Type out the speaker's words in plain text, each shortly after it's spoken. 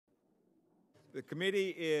The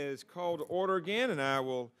committee is called to order again, and I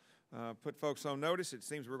will put folks on notice. It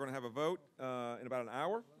seems we're going to have a vote in about an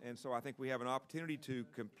hour, and so I think we have an opportunity to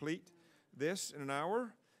complete this in an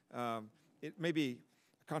hour. It may be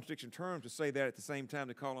a contradiction in terms to say that at the same time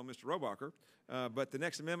to call on Mr. Robacher, but the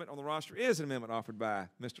next amendment on the roster is an amendment offered by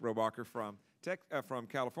Mr. Robacher from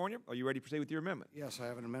California. Are you ready to proceed with your amendment? Yes, I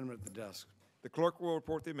have an amendment at the desk. The clerk will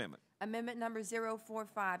report the amendment. Amendment number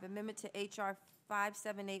 045, amendment to H.R.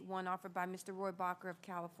 5781, offered by Mr. Robacher of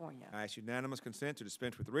California. I ask unanimous consent to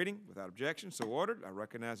dispense with the reading. Without objection, so ordered. I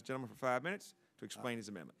recognize the gentleman for 5 minutes to explain his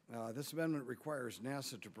amendment. This amendment requires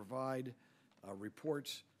NASA to provide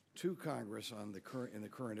reports to Congress on in the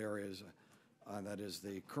current areas, that is,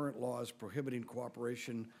 the current laws prohibiting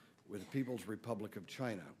cooperation with the People's Republic of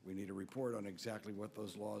China. We need a report on exactly what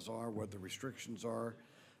those laws are, what the restrictions are.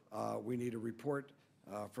 We need a report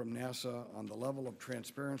from NASA on the level of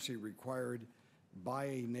transparency required by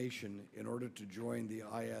a nation in order to join the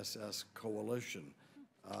ISS coalition.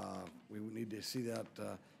 We need to see that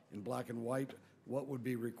in black and white, what would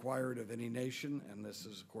be required of any nation, and this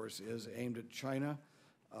is, of course, is aimed at China.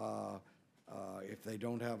 If they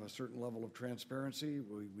don't have a certain level of transparency,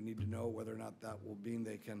 we need to know whether or not that will mean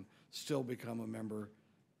they can still become a member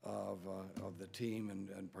of the team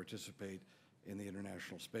and participate in the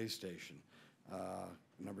International Space Station.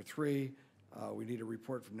 Number three, we need a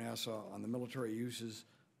report from NASA on the military uses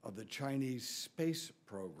of the Chinese space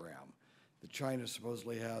program. China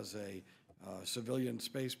supposedly has a civilian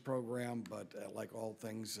space program, but like all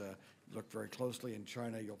things, look very closely in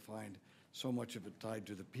China, you'll find so much of it tied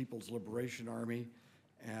to the People's Liberation Army,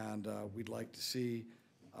 and we'd like to see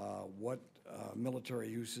what military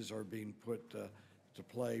uses are being put to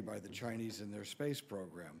play by the Chinese in their space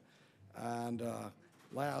program. And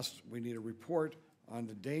last, we need a report on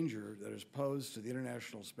the danger that is posed to the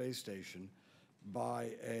International Space Station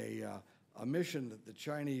by a mission that the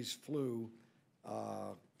Chinese flew,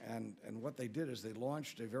 and what they did is they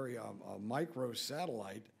launched a very micro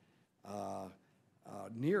satellite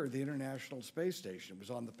near the International Space Station. It was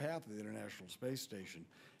on the path of the International Space Station,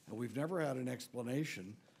 and we've never had an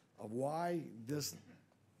explanation of why this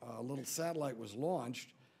little satellite was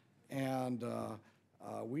launched, and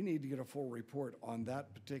we need to get a full report on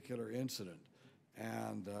that particular incident.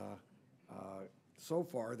 And so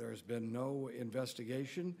far, there's been no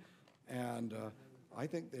investigation, and I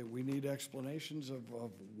think that we need explanations of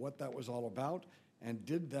what that was all about, and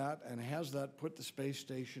did that, and has that put the space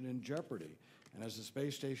station in jeopardy? And as the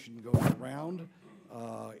space station goes around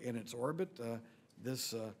in its orbit,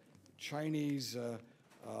 this Chinese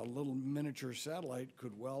little miniature satellite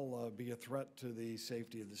could well be a threat to the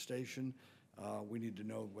safety of the station. We need to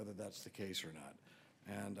know whether that's the case or not.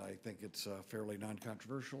 And I think it's fairly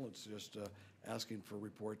non-controversial. It's just asking for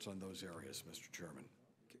reports on those areas, Mr. Chairman.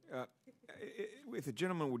 If the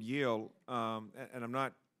gentleman would yield, and I'm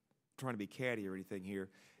not trying to be catty or anything here,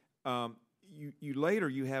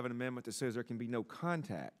 you have an amendment that says there can be no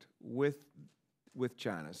contact with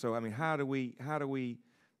China. So I mean, how do we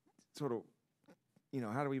sort of,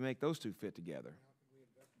 how do we make those two fit together?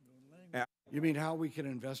 You mean how we can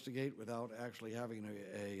investigate without actually having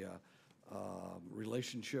a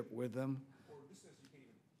relationship with them?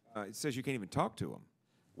 It says you can't even talk to them.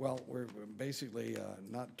 Well, we're basically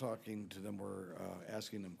not talking to them. We're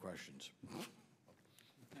asking them questions.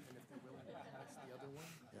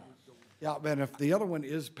 Yeah, and if the other one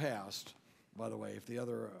is passed, by the way, if the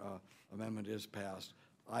other amendment is passed,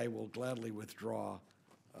 I will gladly withdraw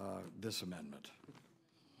this amendment.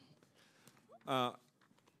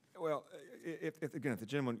 Well, if the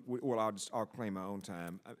gentleman, I'll claim my own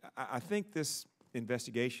time. I think this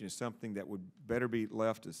investigation is something that would better be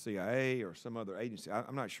left to the CIA or some other agency.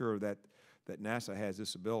 I'm not sure that NASA has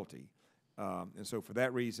this ability, and so for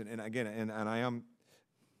that reason, and again, and I am.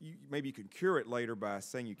 Maybe you can cure it later by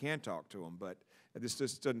saying you can talk to them, but this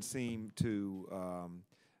just doesn't seem to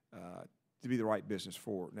be the right business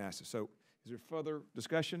for NASA. So, is there further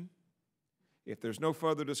discussion? If there's no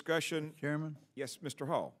further discussion, Chairman? Yes, Mr.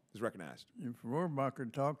 Hall is recognized. If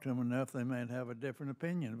Rohrbacher talked to them enough, they might have a different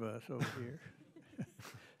opinion of us over here.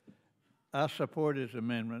 I support his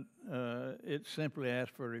amendment. It simply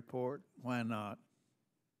asks for a report. Why not?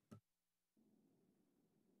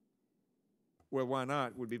 Well, why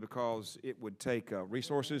not? Would be because it would take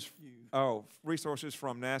resources from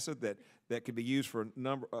NASA that could be used for a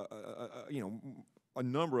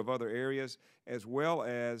number of other areas, as well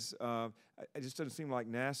as it just doesn't seem like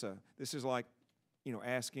NASA. This is like,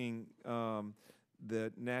 asking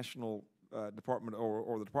the National Department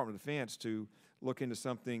or the Department of Defense to look into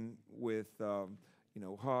something with,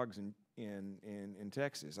 hogs and in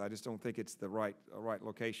Texas. I just don't think it's the right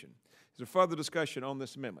location. Is there further discussion on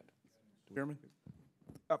this amendment? Chairman?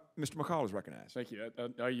 Mr. McCall is recognized. Thank you.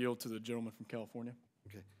 I yield to the gentleman from California.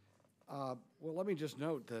 Okay. Well, let me just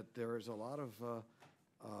note that there is a lot of,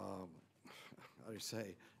 how do you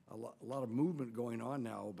say, a lot of movement going on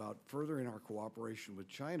now about furthering our cooperation with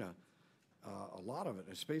China. A lot of it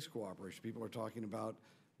is space cooperation. People are talking about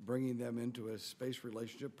bringing them into a space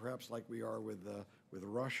relationship, perhaps like we are with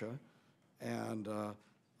Russia. And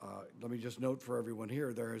let me just note for everyone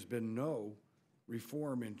here, there has been no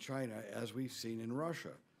reform in China as we've seen in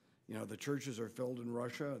Russia. You know, the churches are filled in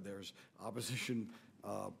Russia. There's opposition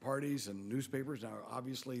parties and newspapers. Now,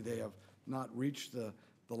 obviously, they have not reached the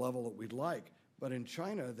level that we'd like. But in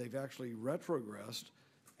China, they've actually retrogressed,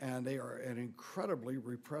 and they are an incredibly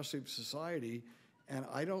repressive society. And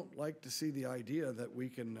I don't like to see the idea that we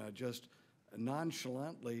can just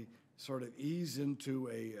nonchalantly sort of ease into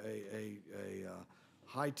a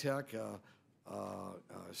high-tech,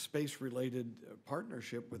 space-related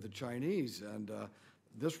partnership with the Chinese. And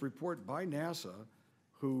this report by NASA,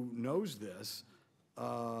 who knows this,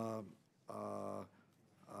 you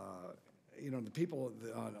know, the people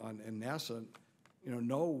in NASA, you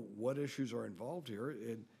know what issues are involved here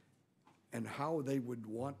and how they would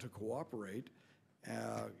want to cooperate.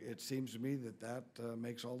 It seems to me that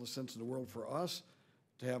makes all the sense in the world for us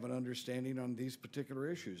to have an understanding on these particular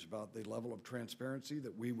issues about the level of transparency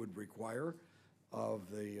that we would require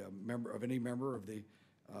of the any member of the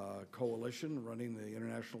coalition running the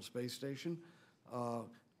International Space Station.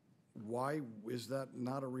 Why is that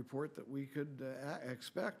not a report that we could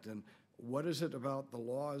expect? And what is it about the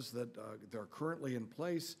laws that are currently in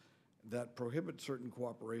place that prohibit certain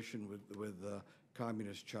cooperation with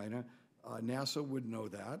communist China? NASA would know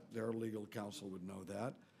that. Their legal counsel would know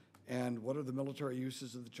that. And what are the military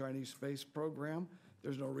uses of the Chinese space program?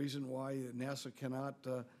 There's no reason why NASA cannot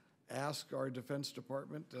ask our Defense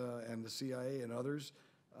Department and the CIA and others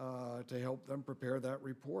to help them prepare that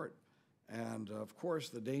report. And of course,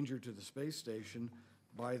 the danger to the space station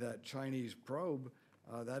by that Chinese probe,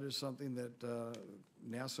 that is something that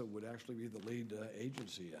NASA would actually be the lead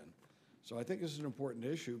agency in. So I think this is an important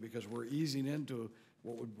issue because we're easing into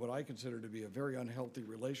what I consider to be a very unhealthy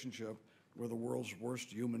relationship with the world's worst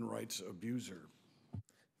human rights abuser.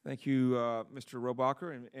 Thank you, Mr.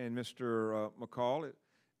 Robacher and Mr. McCall.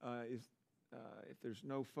 If there's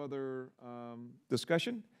no further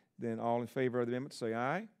discussion, then all in favor of the amendment say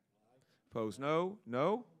aye. Opposed, no.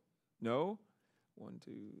 No? No? 1,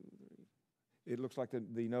 2, 3. It looks like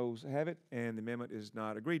the noes have it, and the amendment is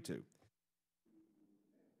not agreed to.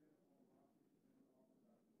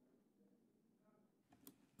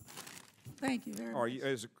 Thank you very much.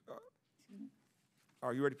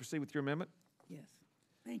 Are you ready to proceed with your amendment? Yes.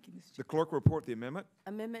 Thank you, Mr. The clerk will report the amendment.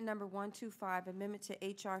 Amendment number 125, amendment to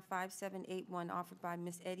H.R. 5781, offered by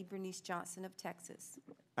Ms. Eddie Bernice Johnson of Texas.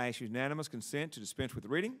 I ask unanimous consent to dispense with the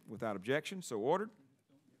reading. Without objection, so ordered.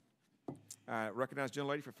 I recognize the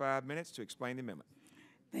gentlelady for 5 minutes to explain the amendment.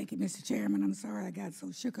 Thank you, Mr. Chairman. I'm sorry I got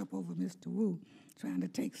so shook up over Mr. Wu trying to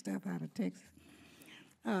take stuff out of Texas.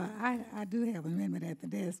 I do have an amendment at the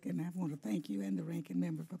desk, and I want to thank you and the ranking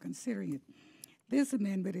member for considering it. This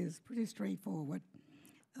amendment is pretty straightforward.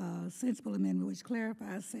 Sensible amendment which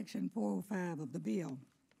clarifies Section 405 of the bill.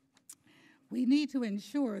 We need to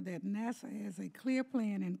ensure that NASA has a clear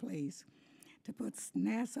plan in place to put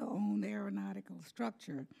NASA-owned aeronautical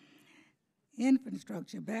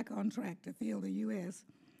infrastructure back on track to fill the U.S.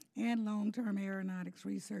 and long-term aeronautics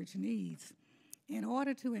research needs. In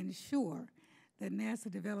order to ensure that NASA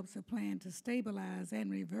develops a plan to stabilize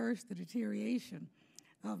and reverse the deterioration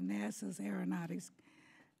of NASA's aeronautics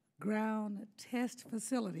ground test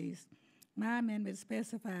facilities, my amendment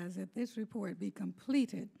specifies that this report be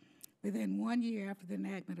completed within 1 year after the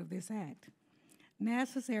enactment of this act.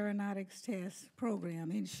 NASA's aeronautics test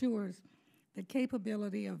program ensures the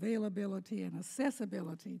capability, availability, and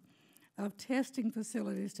accessibility of testing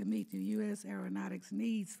facilities to meet the U.S. aeronautics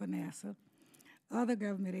needs for NASA, other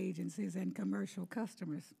government agencies, and commercial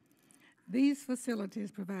customers. These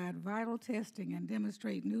facilities provide vital testing and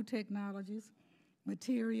demonstrate new technologies,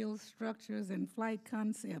 materials, structures, and flight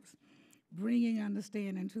concepts, bringing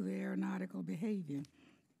understanding to the aeronautical behavior.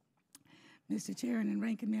 Mr. Chair and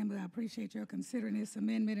Ranking Member, I appreciate your considering this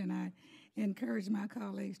amendment, and I encourage my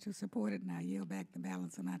colleagues to support it, and I yield back the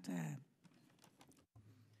balance of my time.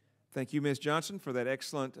 Thank you, Ms. Johnson, for that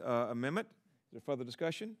excellent amendment. Is there further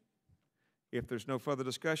discussion? If there's no further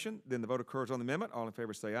discussion, then the vote occurs on the amendment. All in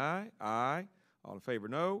favor say aye. Aye. All in favor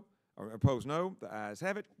no. Or opposed no. The ayes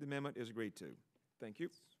have it. The amendment is agreed to. Thank you.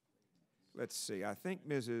 Let's see. I think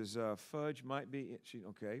Mrs. Fudge might be.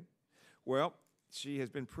 Okay. Well, she has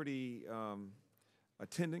been pretty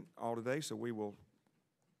attending all today, so we'll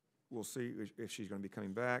see if she's going to be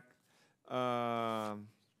coming back. And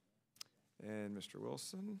Mr.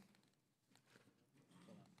 Wilson.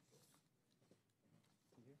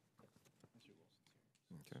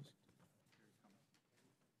 Okay.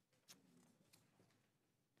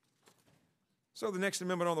 So the next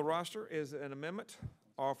amendment on the roster is an amendment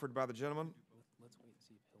offered by the gentleman. Let's wait and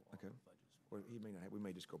see if he'll Okay. offer budgets. Well, he may not have, we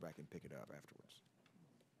may just go back and pick it up afterwards.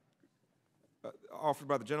 Offered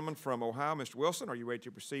by the gentleman from Ohio, Mr. Wilson. Are you ready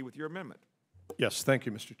to proceed with your amendment? Yes, thank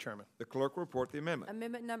you, Mr. Chairman. The clerk will report the amendment.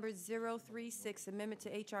 Amendment number 036, amendment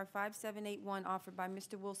to H.R. 5781, offered by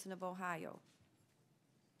Mr. Wilson of Ohio.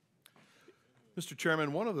 Mr.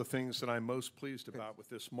 Chairman, one of the things that I'm most pleased about with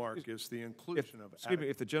this mark is the inclusion of... Excuse me,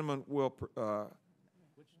 if the gentleman will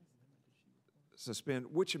suspend,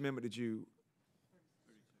 which amendment did you?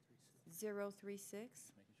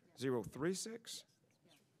 036? 036?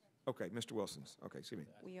 Okay, Mr. Wilson's. Okay, excuse me.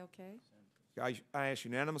 We okay? I ask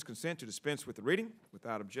unanimous consent to dispense with the reading.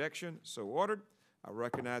 Without objection, so ordered. I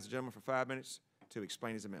recognize the gentleman for 5 minutes to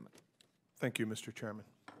explain his amendment. Thank you, Mr. Chairman.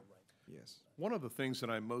 Yes. One of the things that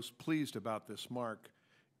I'm most pleased about this mark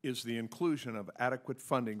is the inclusion of adequate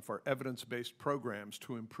funding for evidence-based programs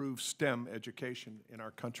to improve STEM education in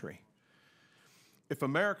our country. If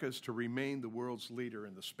America is to remain the world's leader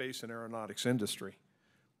in the space and aeronautics industry,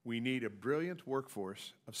 we need a brilliant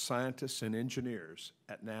workforce of scientists and engineers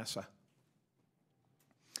at NASA.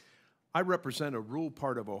 I represent a rural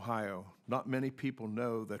part of Ohio. Not many people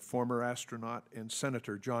know that former astronaut and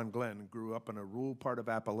Senator John Glenn grew up in a rural part of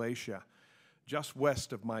Appalachia, just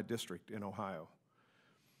west of my district in Ohio.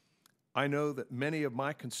 I know that many of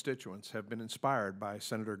my constituents have been inspired by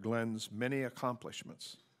Senator Glenn's many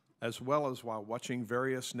accomplishments, as well as while watching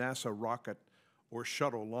various NASA rocket or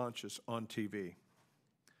shuttle launches on TV.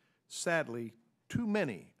 Sadly, too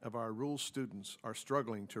many of our rural students are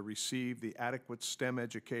struggling to receive the adequate STEM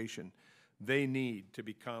education they need to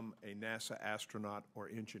become a NASA astronaut or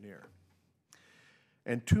engineer.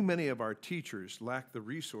 And too many of our teachers lack the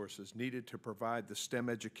resources needed to provide the STEM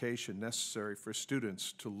education necessary for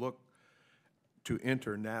students to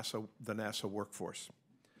enter the NASA workforce.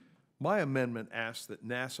 My amendment asks that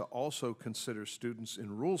NASA also consider students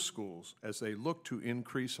in rural schools as they look to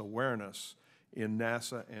increase awareness in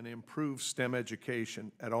NASA and improve STEM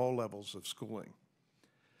education at all levels of schooling.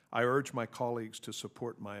 I urge my colleagues to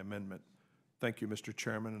support my amendment. Thank you, Mr.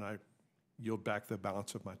 Chairman, and I yield back the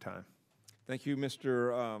balance of my time. Thank you,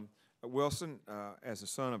 Mr. Wilson. As the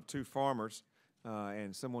son of two farmers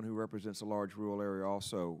and someone who represents a large rural area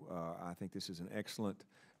also, I think this is an excellent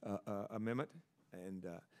amendment, and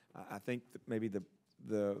I think that maybe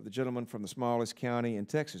the gentleman from the smallest county in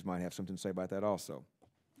Texas might have something to say about that also.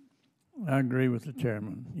 I agree with the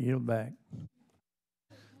chairman. Yield back.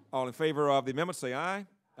 All in favor of the amendment, say aye.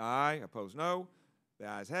 Aye. Opposed, no. The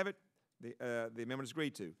ayes have it. The amendment is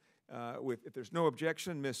agreed to. If there's no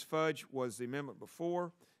objection, Ms. Fudge was the amendment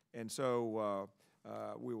before, and so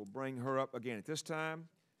we will bring her up again at this time.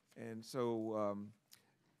 And so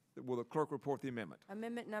will the clerk report the amendment?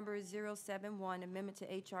 Amendment number 071, amendment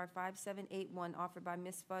to H.R. 5781, offered by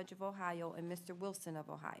Ms. Fudge of Ohio and Mr. Wilson of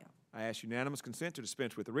Ohio. I ask unanimous consent to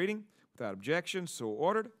dispense with the reading. Without objection, so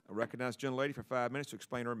ordered. I recognize the gentlelady for 5 minutes to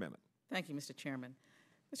explain her amendment. Thank you, Mr. Chairman.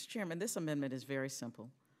 Mr. Chairman, this amendment is very simple.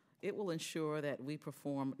 It will ensure that we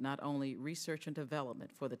perform not only research and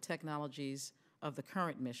development for the technologies of the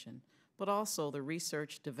current mission, but also the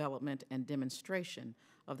research, development, and demonstration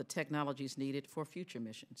of the technologies needed for future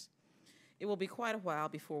missions. It will be quite a while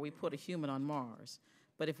before we put a human on Mars,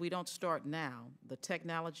 but if we don't start now, the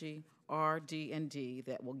technology, R&D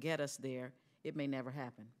that will get us there, it may never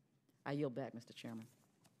happen. I yield back, Mr. Chairman.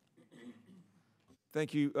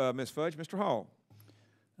 Thank you, Ms. Fudge. Mr. Hall.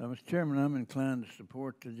 Mr. Chairman, I'm inclined to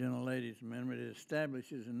support the gentlelady's amendment. It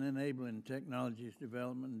establishes an enabling technologies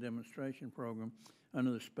development and demonstration program under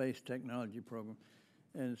the Space Technology Program.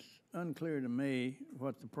 And it's unclear to me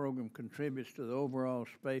what the program contributes to the overall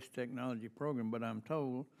space technology program, but I'm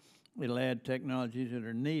told it'll add technologies that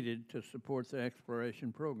are needed to support the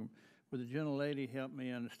exploration program. Would the gentlelady help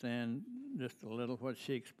me understand just a little what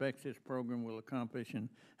she expects this program will accomplish and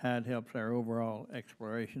how it helps our overall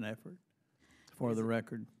exploration effort? For the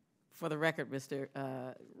record. For the record, Mr.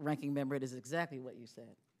 Ranking Member, it is exactly what you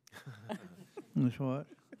said. That's what?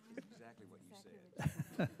 Exactly what you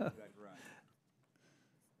said. Exactly right.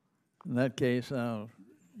 In that case, I'll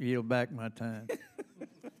yield back my time.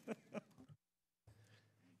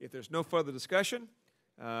 If there's no further discussion,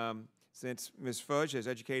 since Ms. Fudge has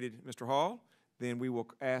educated Mr. Hall, then we will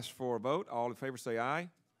ask for a vote. All in favor say aye.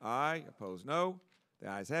 Aye. Opposed, no. The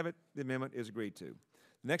ayes have it. The amendment is agreed to.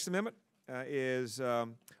 The next amendment is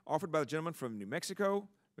offered by the gentleman from New Mexico.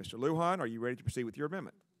 Mr. Lujan, are you ready to proceed with your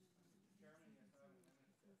amendment?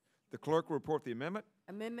 The clerk will report the amendment.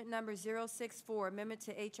 Amendment number 064, amendment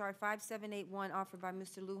to H.R. 5781, offered by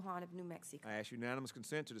Mr. Lujan of New Mexico. I ask unanimous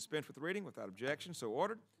consent to dispense with the reading. Without objection, so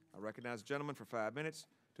ordered. I recognize the gentleman for 5 minutes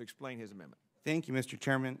to explain his amendment. Thank you, Mr.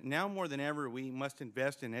 Chairman. Now more than ever, we must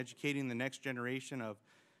invest in educating the next generation of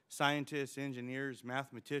scientists, engineers,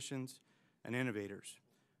 mathematicians, and innovators.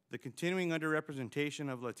 The continuing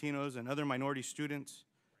underrepresentation of Latinos and other minority students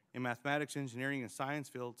in mathematics, engineering, and science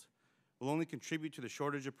fields will only contribute to the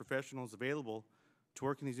shortage of professionals available to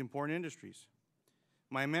work in these important industries.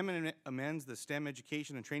 My amendment amends the STEM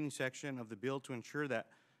education and training section of the bill to ensure that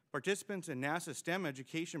participants in NASA STEM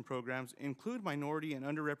education programs include minority and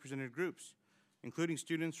underrepresented groups, including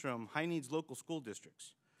students from high-needs local school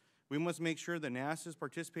districts. We must make sure that NASA is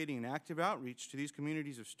participating in active outreach to these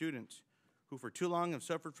communities of students who for too long have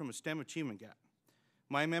suffered from a STEM achievement gap.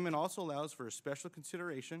 My amendment also allows for a special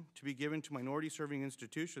consideration to be given to minority-serving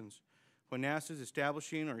institutions when NASA is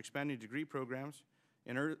establishing or expanding degree programs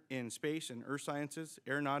in space and earth sciences,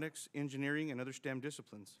 aeronautics, engineering, and other STEM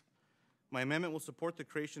disciplines. My amendment will support the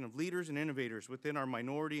creation of leaders and innovators within our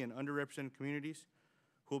minority and underrepresented communities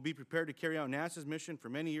who will be prepared to carry out NASA's mission for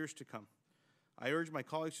many years to come. I urge my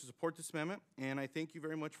colleagues to support this amendment, and I thank you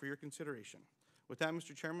very much for your consideration. With that,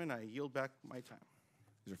 Mr. Chairman, I yield back my time.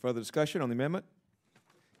 Is there further discussion on the amendment?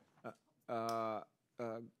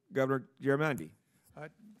 Governor Garamendi.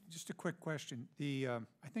 Just a quick question.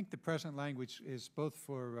 I think the present language is both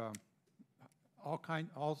for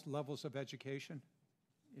all levels of education.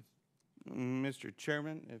 Mr.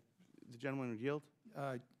 Chairman, if the gentleman would yield.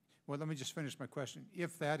 Well, let me just finish my question.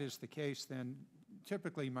 If that is the case, then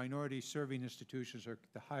typically minority-serving institutions are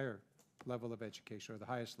the higher level of education, or the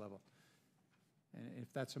highest level. And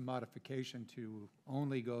if that's a modification to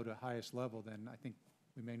only go to highest level, then I think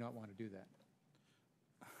we may not want to do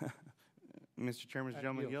that. Mr. Chairman, does the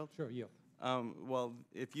gentleman yield? Sure, yield. Well,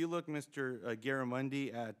 if you look, Mr.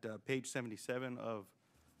 Garamendi, at page 77 of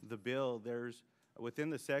the bill, there's,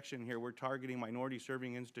 within the section here, we're targeting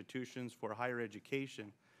minority-serving institutions for higher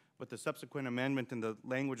education, but the subsequent amendment and the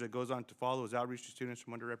language that goes on to follow is outreach to students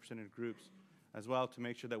from underrepresented groups, as well, to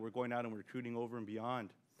make sure that we're going out and recruiting over and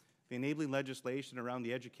beyond. The enabling legislation around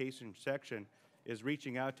the education section is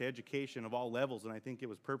reaching out to education of all levels, and I think it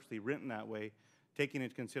was purposely written that way, taking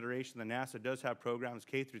into consideration that NASA does have programs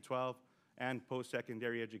K through 12 and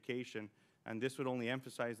post-secondary education, and this would only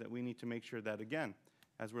emphasize that we need to make sure that, again,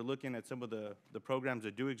 as we're looking at some of the programs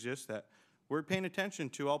that do exist, that we're paying attention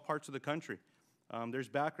to all parts of the country. There's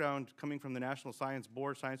background coming from the National Science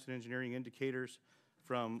Board, Science and Engineering Indicators,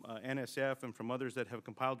 from NSF and from others that have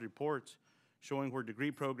compiled reports showing where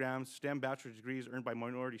degree programs, STEM bachelor's degrees earned by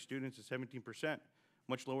minority students is 17%,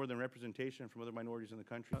 much lower than representation from other minorities in the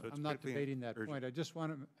country. So I'm not debating that point. I just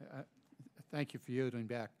want to, thank you for yielding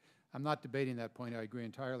back. I'm not debating that point. I agree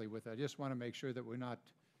entirely with it. I just want to make sure that we're not,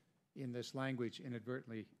 in this language,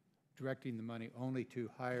 inadvertently directing the money only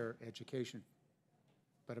to higher education.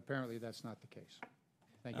 But apparently that's not the case.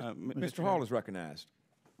 Thank you. Mr. Hall is recognized.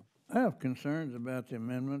 I have concerns about the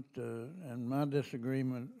amendment, and my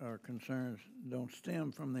disagreement or concerns don't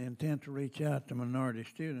stem from the intent to reach out to minority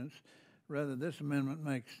students. Rather, this amendment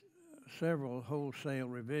makes several wholesale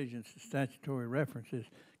revisions to statutory references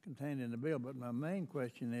contained in the bill. But my main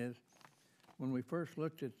question is, when we first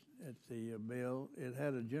looked at the bill, it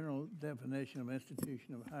had a general definition of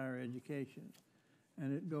institution of higher education,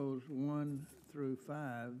 and it goes 1 through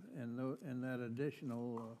 5, and that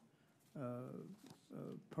additional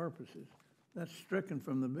purposes. That's stricken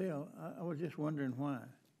from the bill. I was just wondering why.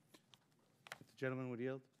 If the gentleman would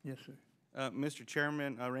yield. Yes, sir. Mr.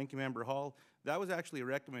 Chairman, Ranking Member Hall, that was actually a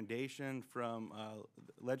recommendation from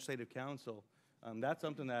Legislative Council. That's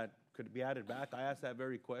something that could be added back. I asked that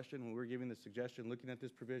very question when we were giving the suggestion looking at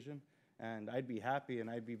this provision, and I'd be happy and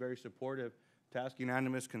I'd be very supportive to ask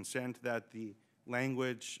unanimous consent that the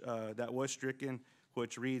language that was stricken,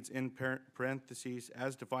 which reads in parentheses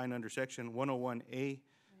as defined under Section 101A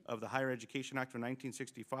of the Higher Education Act of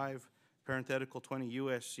 1965, parenthetical 20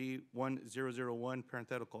 U.S.C. 1001,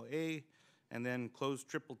 parenthetical A, and then close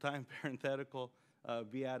triple time parenthetical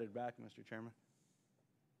be added back, Mr. Chairman.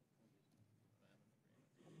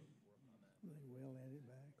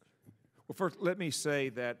 Well, first, let me say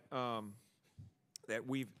that that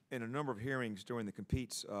we've, in a number of hearings during the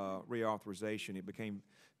competes reauthorization, it became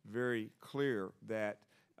very clear that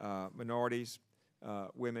minorities,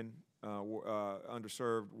 women,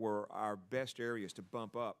 underserved were our best areas to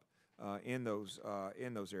bump up in those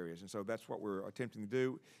areas. And so that's what we're attempting to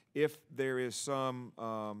do. If there is some,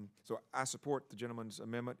 so I support the gentleman's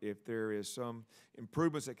amendment. If there is some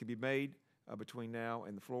improvements that can be made between now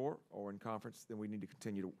and the floor or in conference, then we need to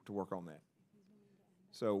continue to work on that.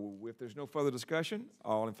 So if there's no further discussion,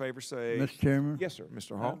 all in favor say... Mr. Chairman? Yes, sir.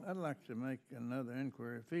 Mr. Hall? I'd like to make another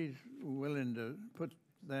inquiry. If he's willing to put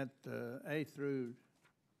that A through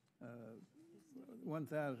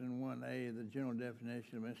 1001A, the general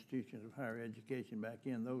definition of institutions of higher education, back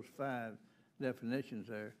in those 5 definitions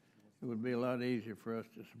there, it would be a lot easier for us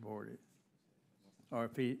to support it. Or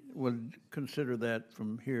if he would consider that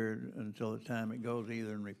from here until the time it goes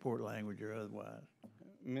either in report language or otherwise.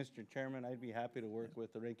 Mr. Chairman, I'd be happy to work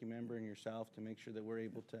with the ranking member and yourself to make sure that we're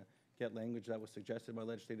able to get language that was suggested by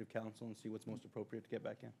Legislative Council and see what's most appropriate to get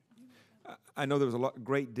back in. I know there was a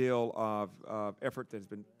great deal of effort that's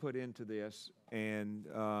been put into this, and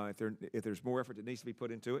if there's more effort that needs to be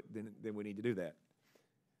put into it, then we need to do that.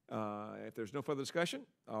 If there's no further discussion,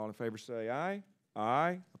 all in favor say aye.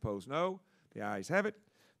 Aye. Opposed, no. The ayes have it.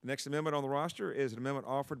 The next amendment on the roster is an amendment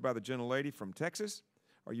offered by the gentlelady from Texas.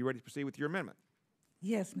 Are you ready to proceed with your amendment?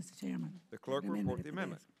 Yes, Mr. Chairman. The clerk will report the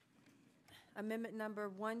amendment. Amendment number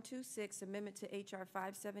 126, amendment to H.R.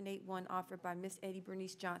 5781, offered by Ms. Eddie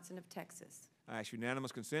Bernice Johnson of Texas. I ask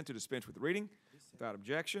unanimous consent to dispense with the reading. Without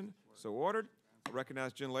objection, so ordered. I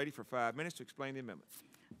recognize the gentlelady for 5 minutes to explain the amendment.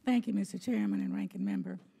 Thank you, Mr. Chairman and Ranking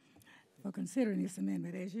Member, for considering this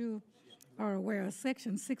amendment. As you are aware,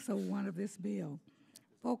 Section 601 of this bill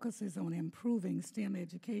focuses on improving STEM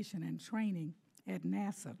education and training at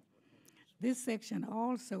NASA. This section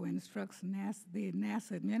also instructs the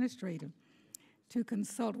NASA administrator to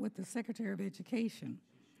consult with the Secretary of Education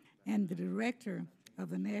and the Director of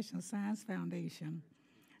the National Science Foundation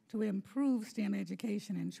to improve STEM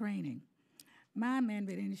education and training. My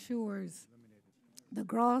amendment ensures the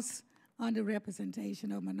gross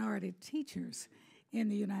underrepresentation of minority teachers in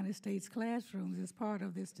the United States classrooms is part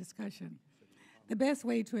of this discussion. The best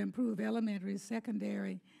way to improve elementary,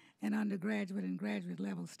 secondary, and undergraduate and graduate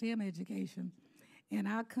level STEM education in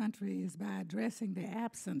our country is by addressing the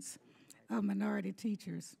absence of minority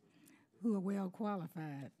teachers who are well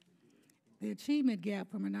qualified. The achievement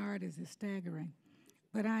gap for minorities is staggering,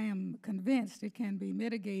 but I am convinced it can be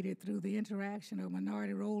mitigated through the interaction of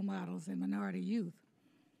minority role models and minority youth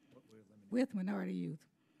with minority youth.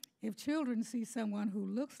 If children see someone who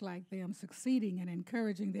looks like them succeeding and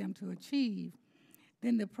encouraging them to achieve,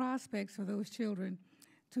 then the prospects for those children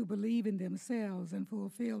to believe in themselves and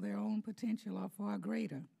fulfill their own potential are far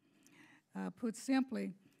greater. Put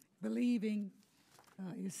simply, believing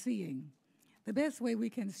is seeing. The best way we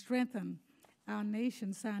can strengthen our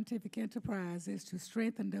nation's scientific enterprise is to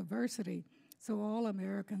strengthen diversity so all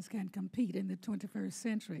Americans can compete in the 21st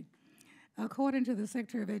century. According to the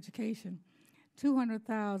Secretary of Education,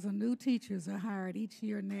 200,000 new teachers are hired each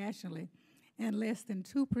year nationally, and less than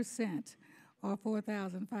 2%, or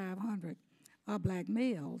 4,500, are black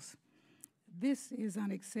males. This is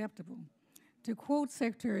unacceptable. To quote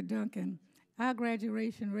Secretary Duncan, our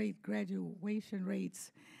graduation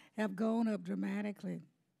rates have gone up dramatically,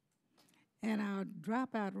 and our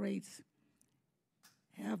dropout rates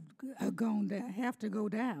have to go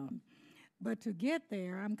down. But to get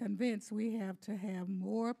there, I'm convinced we have to have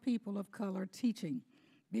more people of color teaching,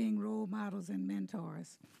 being role models and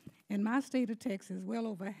mentors. In my state of Texas, well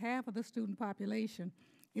over half of the student population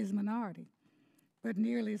is minority, but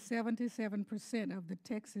nearly 77% of the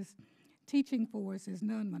Texas teaching force is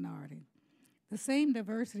non-minority. The same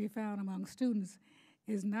diversity found among students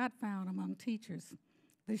is not found among teachers.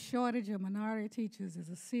 The shortage of minority teachers is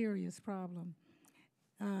a serious problem.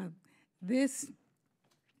 This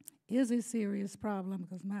is a serious problem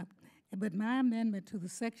because my amendment to the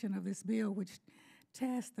section of this bill which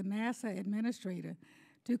tasks the NASA administrator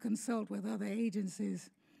to consult with other agencies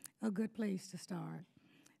a good place to start.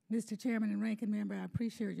 Mr. Chairman and Ranking Member, I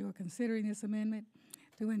appreciate your considering this amendment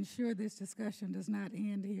to ensure this discussion does not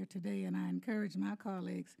end here today, and I encourage my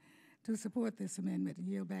colleagues to support this amendment and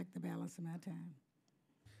yield back the balance of my time.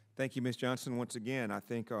 Thank you, Ms. Johnson. Once again, I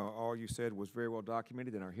think all you said was very well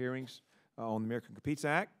documented in our hearings on the American Competes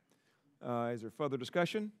Act. Is there further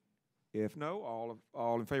discussion? If no,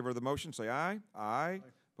 all in favor of the motion say aye. Aye.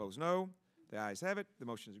 Opposed, no. The ayes have it. The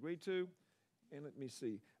motion is agreed to. And let me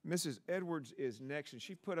see. Mrs. Edwards is next, and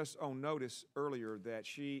she put us on notice earlier that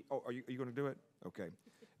she, are you going to do it? Okay.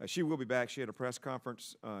 She will be back. She had a press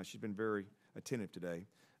conference. She's been very attentive today.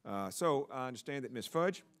 So I understand that Ms.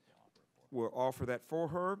 Fudge will offer that for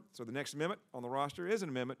her. So the next amendment on the roster is an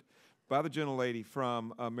amendment by the gentlelady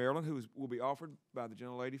from Maryland, who will be offered by the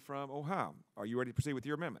gentlelady from Ohio. Are you ready to proceed with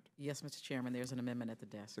your amendment? Yes, Mr. Chairman, there's an amendment at the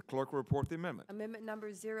desk. The clerk will report the amendment. Amendment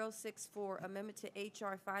number 064, amendment to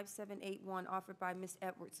H.R. 5781, offered by Ms.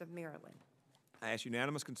 Edwards of Maryland. I ask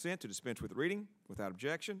unanimous consent to dispense with the reading. Without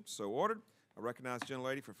objection, so ordered. I recognize the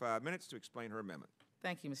gentlelady for 5 minutes to explain her amendment.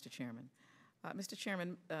 Thank you, Mr. Chairman. Mr.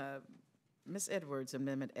 Chairman, Ms. Edwards'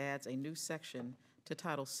 amendment adds a new section to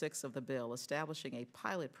Title VI of the bill, establishing a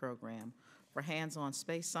pilot program for hands-on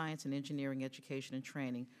space science and engineering education and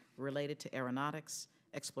training related to aeronautics,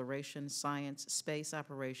 exploration, science, space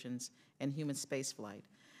operations, and human spaceflight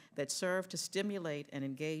that serve to stimulate and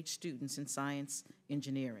engage students in science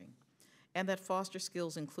engineering, and that foster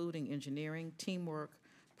skills including engineering, teamwork,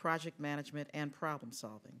 project management, and problem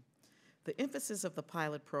solving. The emphasis of the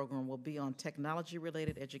pilot program will be on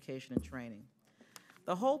technology-related education and training.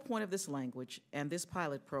 The whole point of this language and this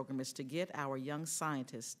pilot program is to get our young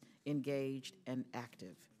scientists engaged and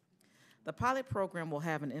active. The pilot program will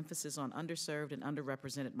have an emphasis on underserved and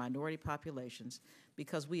underrepresented minority populations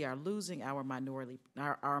because we are losing our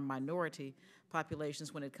minority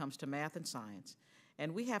populations when it comes to math and science,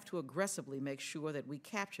 and we have to aggressively make sure that we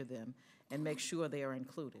capture them and make sure they are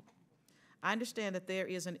included. I understand that there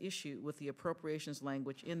is an issue with the appropriations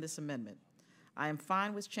language in this amendment. I am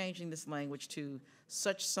fine with changing this language to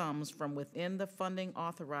such sums from within the funding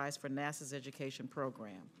authorized for NASA's education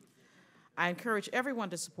program. I encourage everyone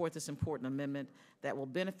to support this important amendment that will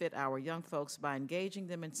benefit our young folks by engaging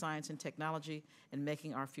them in science and technology and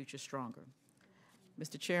making our future stronger.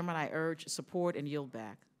 Mr. Chairman, I urge support and yield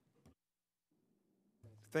back.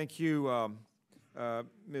 Thank you,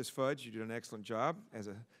 Ms. Fudge. You did an excellent job as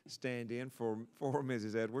a stand-in for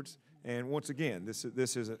Mrs. Edwards. And once again, this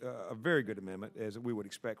is a very good amendment, as we would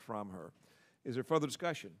expect from her. Is there further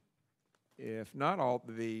discussion? If not,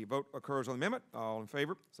 the vote occurs on the amendment. All in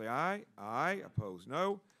favor, say aye. Aye. Opposed,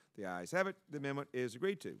 no. The ayes have it. The amendment is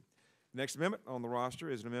agreed to. The next amendment on the roster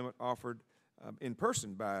is an amendment offered in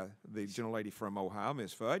person by the gentlelady from Ohio,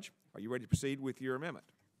 Ms. Fudge. Are you ready to proceed with your amendment?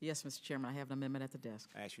 Yes, Mr. Chairman, I have an amendment at the desk.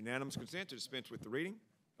 I ask unanimous consent to dispense with the reading.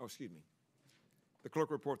 Oh, excuse me. The clerk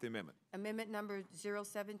will report the amendment. Amendment number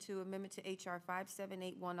 072, amendment to H.R.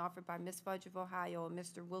 5781, offered by Ms. Fudge of Ohio and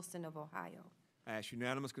Mr. Wilson of Ohio. I ask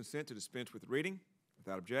unanimous consent to dispense with the reading.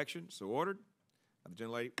 Without objection, so ordered. The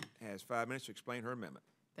gentlelady has 5 minutes to explain her amendment.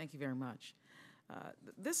 Thank you very much.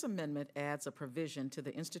 This amendment adds a provision to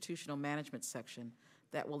the institutional management section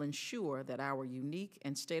that will ensure that our unique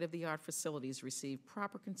and state-of-the-art facilities receive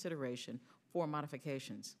proper consideration for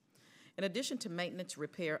modifications. In addition to maintenance,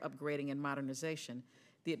 repair, upgrading, and modernization,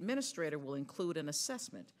 the administrator will include an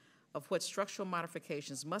assessment of what structural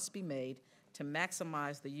modifications must be made to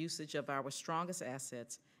maximize the usage of our strongest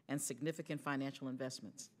assets and significant financial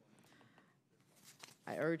investments.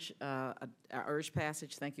 I urge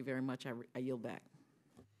passage. Thank you very much. I yield back.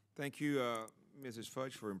 Thank you, Mrs.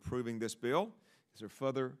 Fudge, for improving this bill. Is there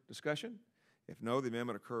further discussion? If no, the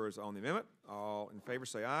amendment occurs on the amendment. All in favor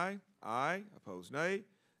say aye. Aye. Opposed, nay.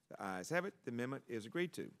 The ayes have it. The amendment is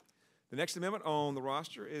agreed to. The next amendment on the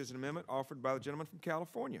roster is an amendment offered by the gentleman from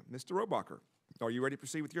California, Mr. Robacher. Are you ready to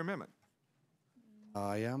proceed with your amendment?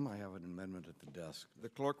 I am. I have an amendment at the desk. The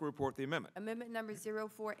clerk will report the amendment. Amendment number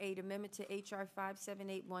 048, amendment to H.R.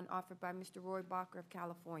 5781, offered by Mr. Roy Bacher of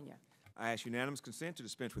California. I ask unanimous consent to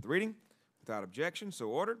dispense with reading. Without objection, so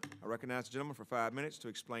ordered. I recognize the gentleman for 5 minutes to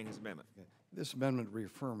explain his amendment. Okay. This amendment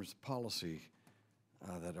reaffirms policy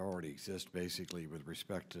that already exists basically with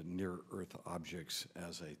respect to near-Earth objects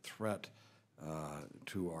as a threat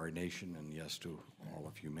to our nation and, yes, to all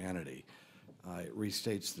of humanity. It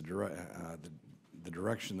restates the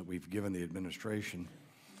direction that we've given the administration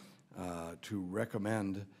to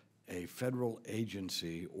recommend a federal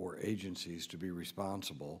agency or agencies to be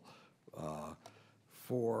responsible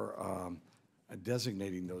for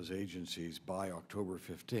designating those agencies by October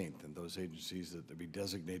 15th, and those agencies that be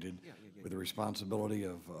designated with the responsibility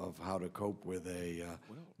of how to cope with a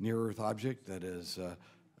near-Earth object that is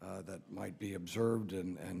that might be observed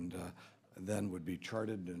and then would be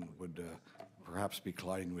charted and would perhaps be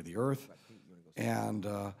colliding with the Earth. And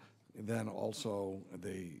then also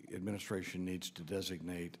the administration needs to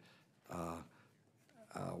designate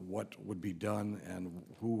what would be done and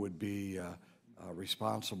who would be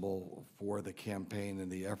responsible for the campaign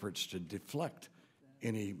and the efforts to deflect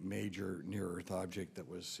any major near-Earth object that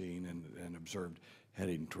was seen and observed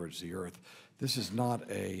heading towards the Earth. This is not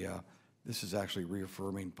a, this is actually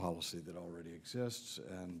reaffirming policy that already exists,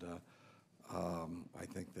 and I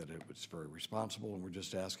think that it was very responsible, and we're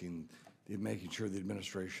just asking, making sure the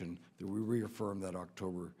administration, that we reaffirm that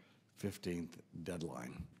October 15th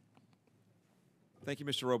deadline. Thank you,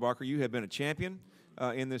 Mr. Robacher. You have been a champion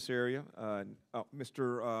in this area.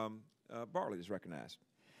 Mr. Bartley is recognized.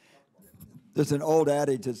 There's an old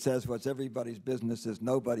adage that says what's everybody's business is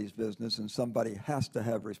nobody's business, and somebody has to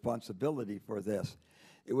have responsibility for this.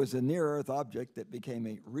 It was a near-Earth object that became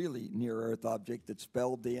a really near-Earth object that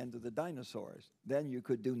spelled the end of the dinosaurs. Then you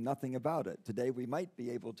could do nothing about it. Today we might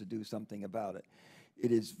be able to do something about it.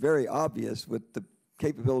 It is very obvious with the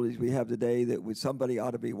capabilities we have today that somebody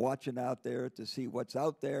ought to be watching out there to see what's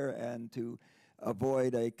out there and to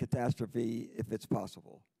avoid a catastrophe if it's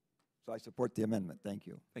possible. So I support the amendment. Thank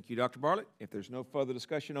you. Thank you, Dr. Bartlett. If there's no further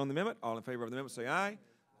discussion on the amendment, all in favor of the amendment say aye.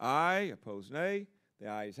 Aye. Opposed, nay. The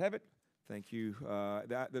ayes have it. Thank you.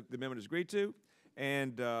 The amendment is agreed to.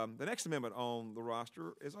 And the next amendment on the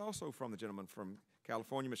roster is also from the gentleman from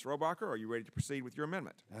California. Mr. Robacher, are you ready to proceed with your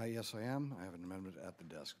amendment? Yes, I am. I have an amendment at the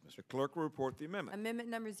desk, Mr. The clerk will report the amendment. Amendment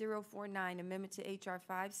number 049, amendment to H.R.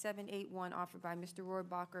 5781, offered by Mr.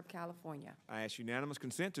 Rohrabacher of California. I ask unanimous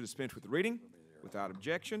consent to dispense with the reading. Without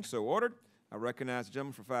objection, so ordered. I recognize the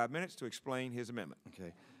gentleman for 5 minutes to explain his amendment.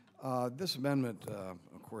 Okay. This amendment,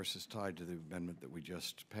 of course, is tied to the amendment that we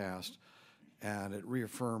just passed, and it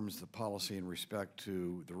reaffirms the policy in respect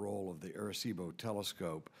to the role of the Arecibo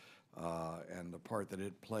telescope and the part that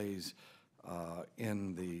it plays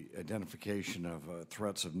in the identification of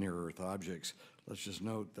threats of near-Earth objects. Let's just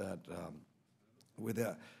note that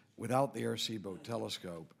without the Arecibo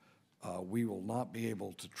telescope, we will not be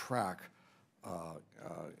able to track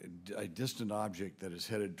a distant object that is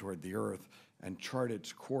headed toward the Earth and chart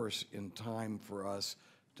its course in time for us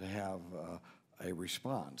to have a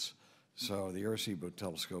response. So the Arecibo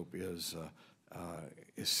telescope is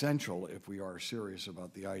essential if we are serious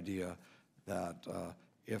about the idea that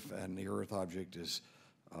if a near-Earth object is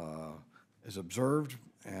observed,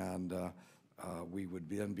 and we would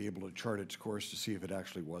then be able to chart its course to see if it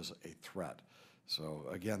actually was a threat. So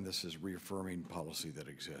again, this is reaffirming policy that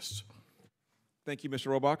exists. Thank you, Mr.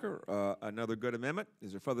 Rohrabacher. Another good amendment.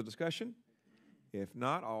 Is there further discussion? If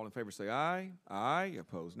not, all in favor say aye. Aye.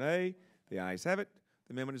 Opposed, nay. The ayes have it.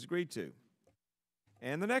 The amendment is agreed to.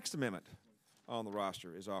 And the next amendment on the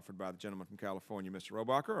roster is offered by the gentleman from California. Mr.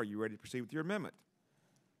 Rohrabacher, are you ready to proceed with your amendment?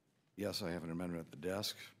 Yes, I have an amendment at the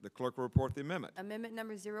desk. The clerk will report the amendment. Amendment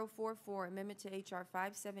number 044, amendment to H.R.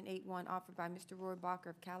 5781, offered by Mr. Rohrabacher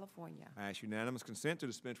of California. I ask unanimous consent to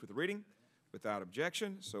dispense with the reading. Without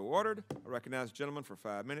objection, so ordered. I recognize the gentleman for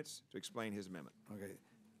 5 minutes to explain his amendment. Okay.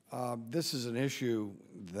 This is an issue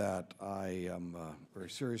that I am very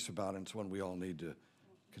serious about, and it's one we all need to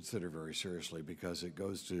consider very seriously because it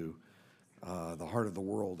goes to the heart of the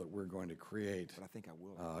world that we're going to create But I think I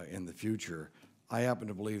will. in the future. I happen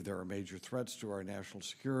to believe there are major threats to our national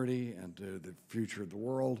security and to the future of the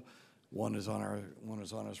world. One is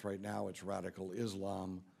on us right now. It's radical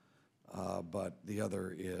Islam, but the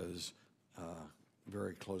other is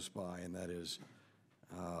very close by, and that is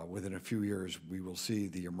within a few years we will see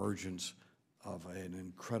the emergence of an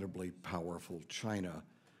incredibly powerful China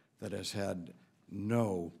that has had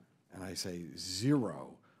no, and I say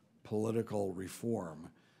zero, political reform.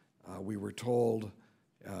 We were told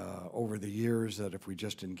over the years that if we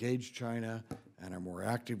just engage China and are more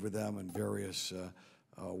active with them in various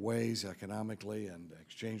ways economically and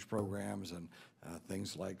exchange programs and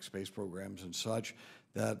things like space programs and such,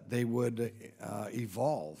 that they would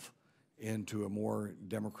evolve into a more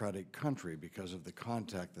democratic country because of the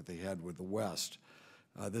contact that they had with the West.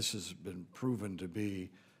 This has been proven to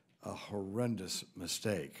be a horrendous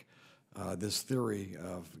mistake. This theory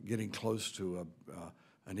of getting close to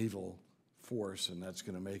an evil force, and that's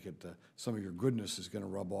going to make it, some of your goodness is going to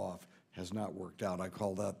rub off, has not worked out. I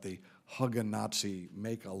call that the hug a Nazi,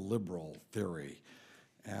 make a liberal theory,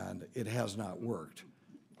 and it has not worked.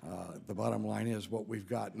 The bottom line is what we've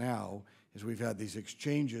got now is we've had these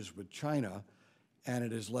exchanges with China, and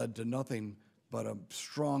it has led to nothing but a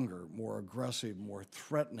stronger, more aggressive, more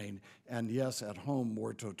threatening, and yes, at home,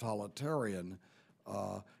 more totalitarian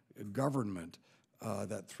government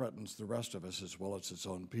that threatens the rest of us as well as its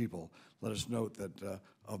own people. Let us note that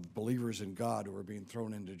of believers in God who are being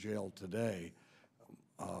thrown into jail today,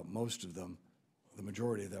 most of them, the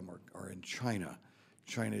majority of them are in China.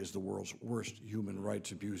 China is the world's worst human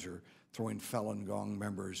rights abuser, throwing Falun Gong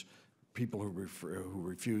members, people who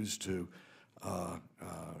refuse to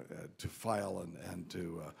file and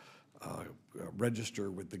to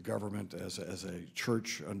register with the government as a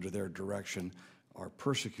church under their direction, are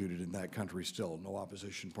persecuted in that country still. No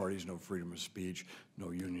opposition parties, no freedom of speech,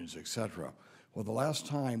 no unions, etc. Well, the last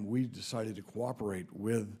time we decided to cooperate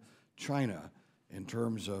with China in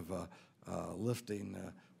terms of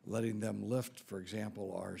letting them lift, for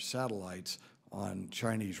example, our satellites on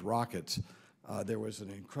Chinese rockets, there was an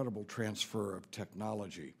incredible transfer of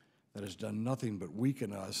technology that has done nothing but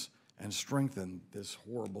weaken us and strengthen this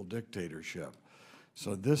horrible dictatorship.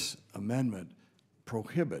 So this amendment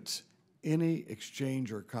prohibits any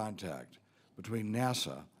exchange or contact between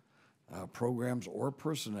NASA, programs or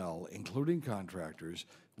personnel, including contractors,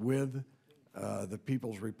 with the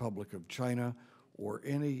People's Republic of China or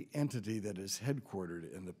any entity that is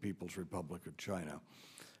headquartered in the People's Republic of China.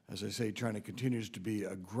 As I say, China continues to be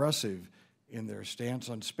aggressive in their stance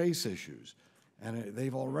on space issues, and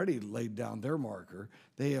they've already laid down their marker.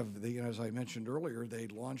 They have, as I mentioned earlier, they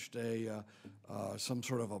launched some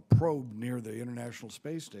sort of a probe near the International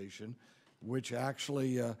Space Station, which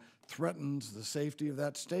actually threatens the safety of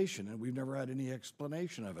that station, and we've never had any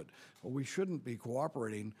explanation of it. Well, we shouldn't be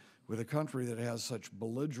cooperating with a country that has such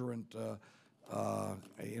belligerent,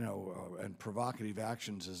 and provocative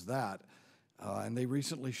actions as that. And they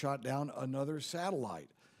recently shot down another satellite,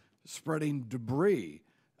 spreading debris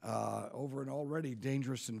over an already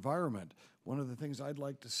dangerous environment. One of the things I'd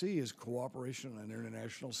like to see is cooperation on an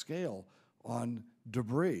international scale on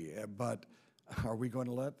debris. But are we going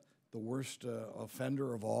to let the worst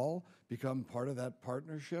offender of all become part of that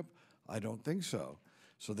partnership? I don't think so.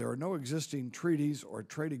 So there are no existing treaties or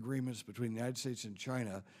trade agreements between the United States and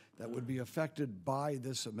China that would be affected by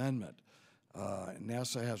this amendment.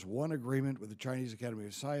 NASA has one agreement with the Chinese Academy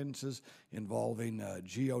of Sciences involving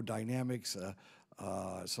geodynamics,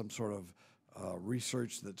 some sort of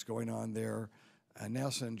research that's going on there. And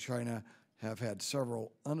NASA and China have had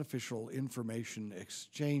several unofficial information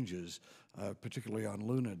exchanges, particularly on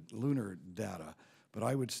lunar data.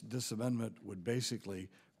 But this amendment would basically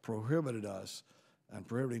prohibit us and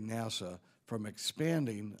prohibiting NASA from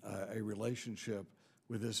expanding a relationship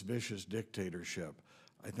with this vicious dictatorship.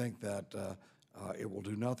 I think that it will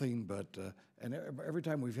do nothing but, and every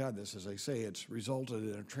time we've had this, as I say, it's resulted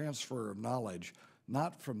in a transfer of knowledge,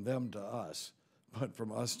 not from them to us, but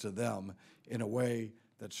from us to them in a way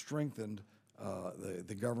that strengthened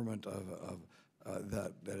the government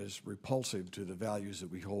that is repulsive to the values that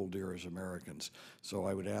we hold dear as Americans. So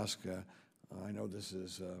I would ask, I know this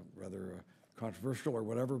is rather controversial or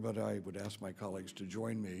whatever, but I would ask my colleagues to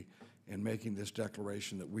join me in making this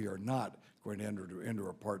declaration that we are not going to enter into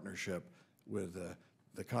a partnership with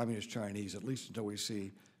the Communist Chinese, at least until we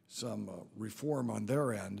see some reform on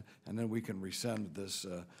their end, and then we can rescind this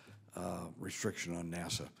restriction on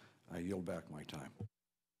NASA. I yield back my time.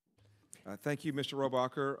 Thank you, Mr.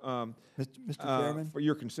 Robacher, Mr. Chairman? for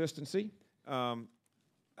your consistency. I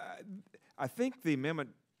think the amendment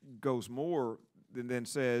goes more than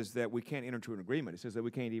says that we can't enter into an agreement. It says that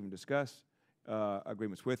we can't even discuss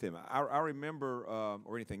agreements with him. I remember,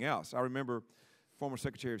 or anything else, I remember former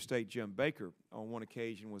Secretary of State Jim Baker on one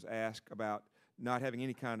occasion was asked about not having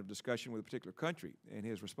any kind of discussion with a particular country, and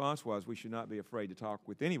his response was, we should not be afraid to talk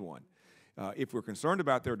with anyone. If we're concerned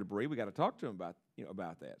about their debris, we got to talk to them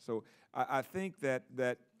about that. So I think that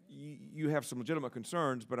you have some legitimate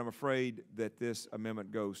concerns, but I'm afraid that this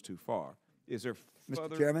amendment goes too far. Is there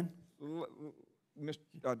Mr. Chairman?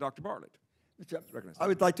 Dr. Bartlett. I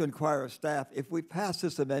would like to inquire of staff, if we pass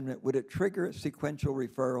this amendment, would it trigger sequential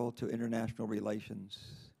referral to international relations?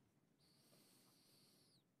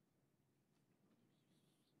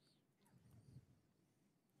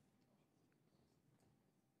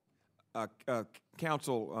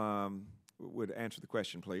 Council would answer the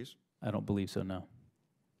question, please. I don't believe so, no.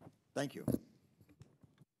 Thank you.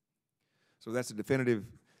 So that's a definitive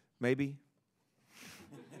maybe?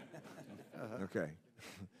 Okay.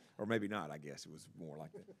 Or maybe not, I guess. It was more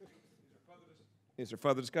like that. Is there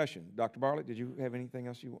further discussion? Dr. Bartlett, did you have anything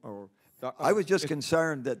else you, or? I was just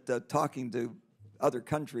concerned that talking to other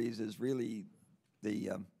countries is really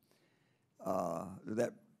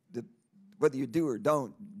whether you do or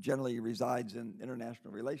don't generally resides in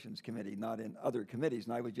International Relations Committee, not in other committees.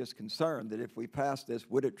 And I was just concerned that if we pass this,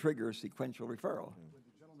 would it trigger a sequential referral?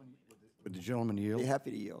 Would the gentleman yield? Be happy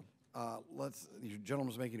to yield. The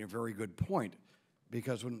gentleman's making a very good point,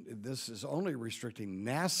 because when this is only restricting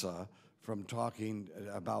NASA from talking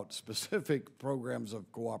about specific programs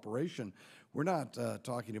of cooperation, we're not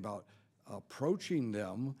talking about approaching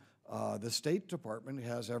them. The State Department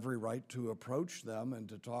has every right to approach them and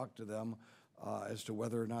to talk to them as to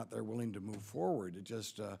whether or not they're willing to move forward. It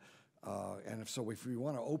just, and if we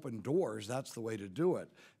want to open doors, that's the way to do it.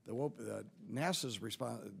 NASA's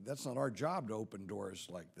response, that's not our job to open doors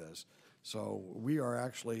like this. So we are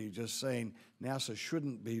actually just saying NASA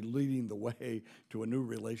shouldn't be leading the way to a new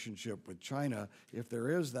relationship with China. If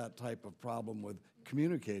there is that type of problem with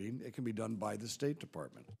communicating, it can be done by the State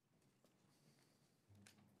Department.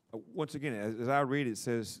 Once again, as I read it,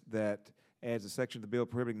 says that adds a section of the bill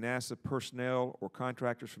prohibiting NASA personnel or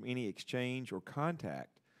contractors from any exchange or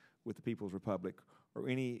contact with the People's Republic or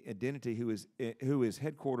any entity who is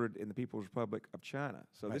headquartered in the People's Republic of China.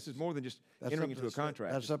 So this is more than just entering into a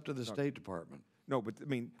contract. That's up to the State Department. No, but I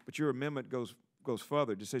mean, but your amendment goes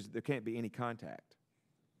further. It just says there can't be any contact.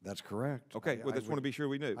 That's correct. Okay, well, just want to be sure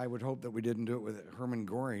we knew. I would hope that we didn't do it with Herman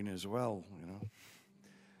Goring as well, you know.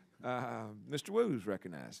 Mr. Wu's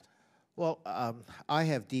recognized. Well, I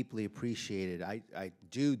have deeply appreciated, I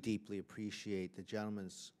do deeply appreciate the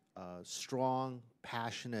gentleman's strong,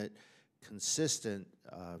 passionate, consistent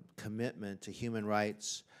commitment to human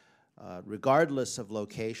rights, regardless of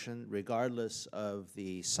location, regardless of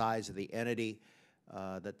the size of the entity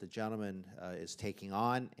that the gentleman is taking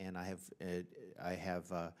on. And I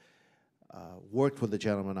have worked with the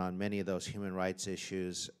gentleman on many of those human rights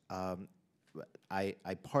issues. I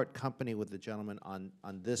part company with the gentleman on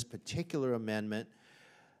this particular amendment.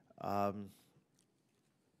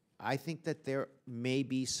 I think that there may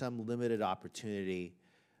be some limited opportunity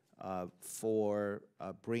for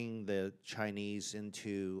bringing the Chinese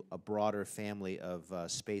into a broader family of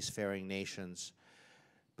spacefaring nations.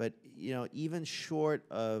 But, you know, even short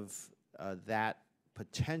of that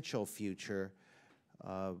potential future,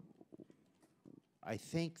 I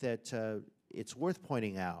think that it's worth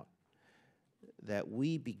pointing out that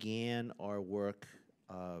we began our work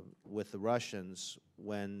with the Russians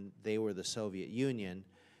when they were the Soviet Union.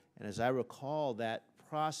 And as I recall, that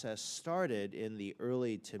process started in the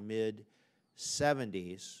early to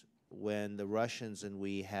mid-70s when the Russians and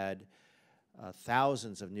we had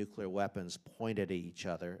thousands of nuclear weapons pointed at each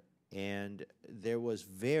other. And there was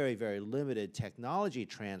very, very limited technology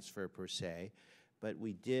transfer per se, but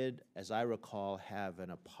we did, as I recall, have an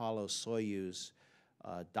Apollo-Soyuz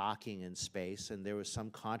docking in space, and there was some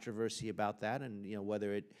controversy about that, and you know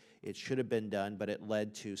whether it should have been done, but it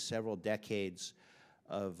led to several decades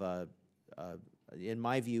of, in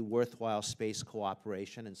my view, worthwhile space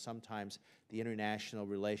cooperation, and sometimes the international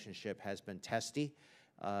relationship has been testy,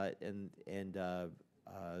 and the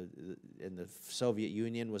Soviet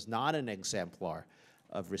Union was not an exemplar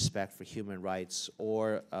of respect for human rights,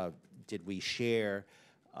 or did we share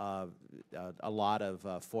a lot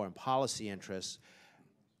of foreign policy interests.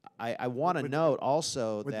 I want to note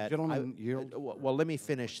also that, well, let me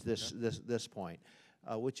finish this point,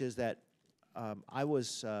 which is that I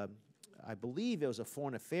believe it was a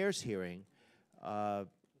foreign affairs hearing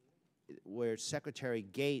where Secretary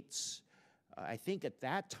Gates, I think at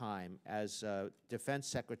that time as Defense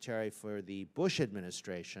Secretary for the Bush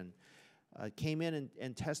administration, came in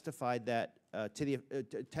and testified that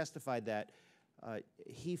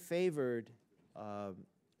he favored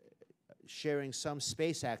sharing some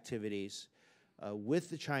space activities with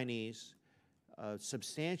the Chinese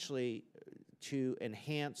substantially to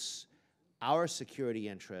enhance our security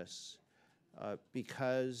interests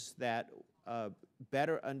because that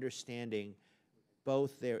better understanding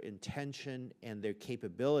both their intention and their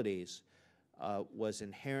capabilities was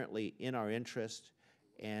inherently in our interest,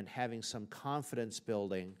 and having some confidence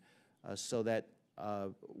building so that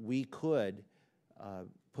we could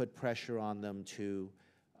put pressure on them to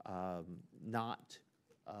not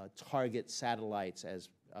target satellites as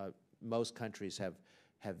most countries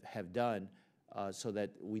have done, so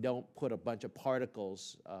that we don't put a bunch of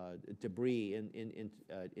particles, debris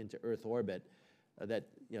into Earth orbit.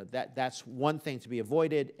 That's one thing to be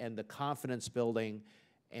avoided, and the confidence building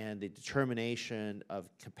and the determination of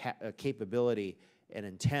capability and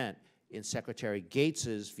intent in Secretary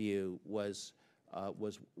Gates's view was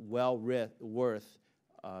well worth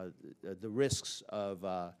the risks of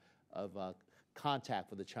contact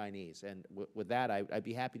with the Chinese. And with that, I'd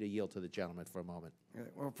be happy to yield to the gentleman for a moment.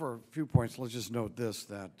 Well, for a few points, let's just note this,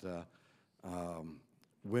 that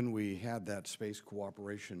when we had that space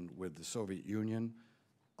cooperation with the Soviet Union,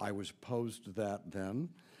 I was opposed to that then.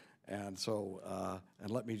 And so, and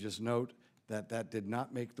let me just note that that did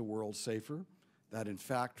not make the world safer. That, in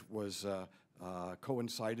fact, was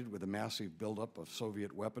coincided with a massive buildup of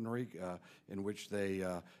Soviet weaponry in which they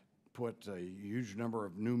put a huge number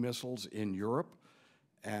of new missiles in Europe.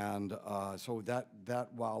 And so that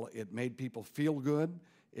while it made people feel good,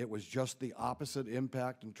 it was just the opposite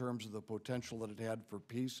impact in terms of the potential that it had for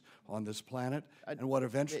peace on this planet. And what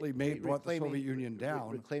eventually brought the Soviet Union down.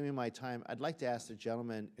 Reclaiming my time, I'd like to ask the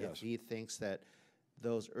gentleman if he thinks that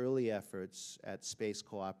those early efforts at space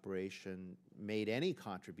cooperation made any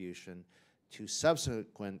contribution to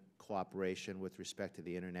subsequent cooperation with respect to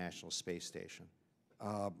the International Space Station.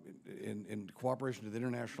 In cooperation to the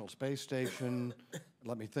International Space Station,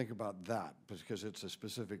 let me think about that, because it's a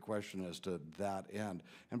specific question as to that end.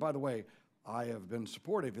 And by the way, I have been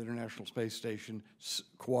supportive of the International Space Station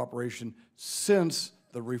cooperation since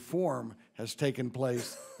the reform has taken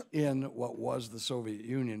place in what was the Soviet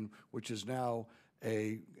Union, which is now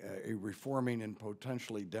a reforming and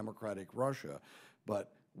potentially democratic Russia.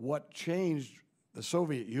 But what changed the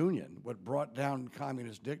Soviet Union, what brought down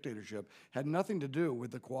communist dictatorship, had nothing to do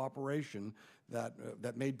with the cooperation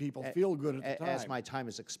that made people feel good at the time. As my time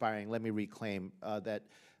is expiring, let me reclaim that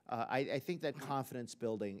I think that confidence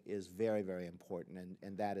building is very, very important,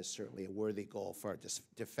 and that is certainly a worthy goal for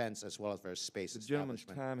defense as well as for space The gentleman's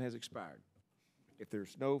time has expired. If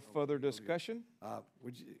there's no further discussion,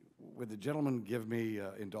 Would the gentleman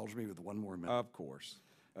indulge me with one more minute? of course,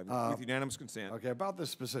 with unanimous consent. Okay, about this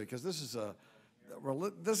specific, because this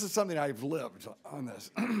is something I've lived on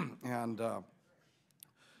this. And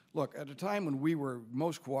look, at a time when we were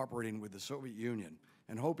most cooperating with the Soviet Union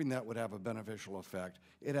and hoping that would have a beneficial effect,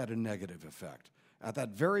 it had a negative effect. At that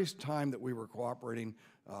very time that we were cooperating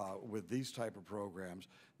with these type of programs,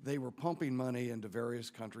 they were pumping money into various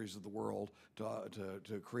countries of the world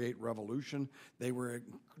to create revolution. They were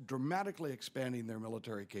dramatically expanding their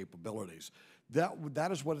military capabilities.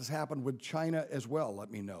 That is what has happened with China as well,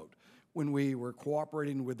 let me note. When we were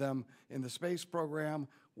cooperating with them in the space program,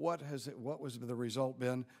 what was the result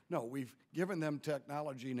been? No, we've given them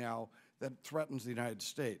technology now that threatens the United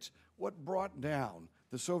States. What brought down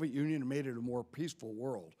the Soviet Union and made it a more peaceful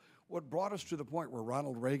world? What brought us to the point where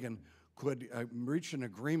Ronald Reagan could reach an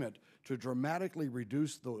agreement to dramatically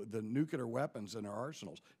reduce the nuclear weapons in our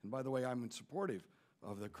arsenals? And by the way, I'm supportive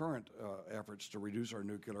of the current efforts to reduce our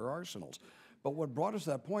nuclear arsenals. But what brought us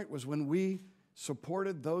to that point was when we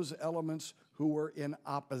supported those elements who were in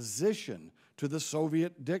opposition to the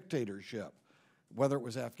Soviet dictatorship, whether it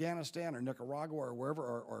was Afghanistan or Nicaragua or wherever,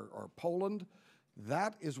 or Poland.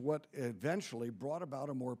 That is what eventually brought about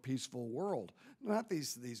a more peaceful world. Not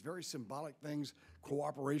these very symbolic things,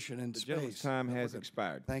 cooperation in space. The gentleman's time has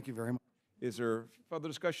expired. Thank you very much. Is there further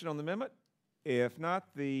discussion on the amendment? If not,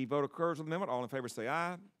 the vote occurs on the amendment. All in favor say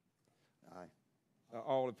aye. Aye.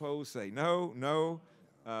 All opposed say no. No.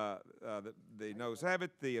 The noes have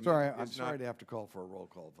it. The Sorry, amendment I'm is sorry not. to have to call for a roll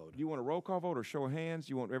call vote. Do you want a roll call vote or show of hands?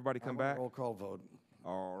 You want everybody to come back? Roll call vote.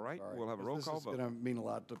 All right, Sorry, we'll have a roll call This is vote. going to mean a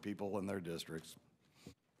lot to people in their districts.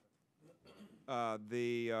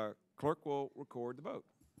 The clerk will record the vote.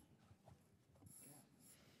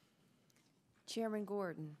 Chairman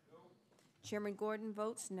Gordon. Chairman Gordon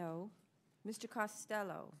votes no. Mr.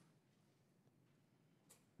 Costello.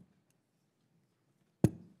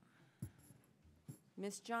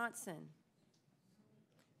 Ms. Johnson.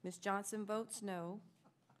 Ms. Johnson votes no.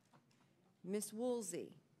 Ms.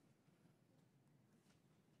 Woolsey.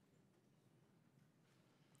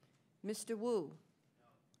 Mr. Wu.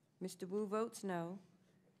 Mr. Wu votes no.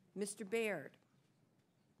 Mr. Baird.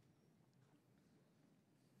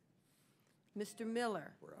 Mr.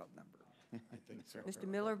 Miller. We're outnumbered. I think so. Mr.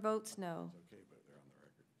 Miller votes no. Okay, but they're on the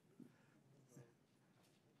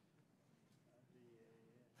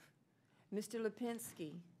record. Mr.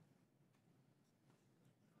 Lipinski.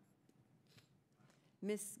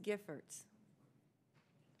 Ms. Giffords.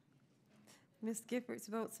 Ms. Giffords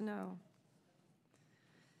votes no.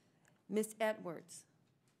 Ms. Edwards.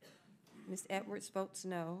 Ms. Edwards votes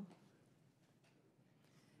no.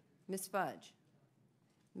 Ms. Fudge.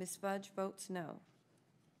 Ms. Fudge votes no.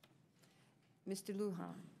 Mr.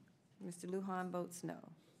 Lujan. Mr. Lujan votes no.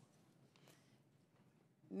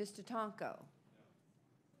 Mr. Tonko.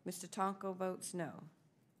 Mr. Tonko votes no.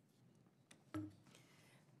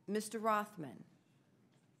 Mr. Rothman.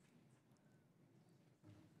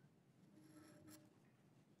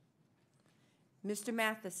 Mr.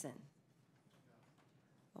 Matheson.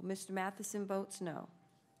 Oh, Mr. Matheson votes no.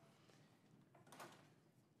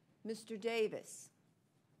 Mr. Davis.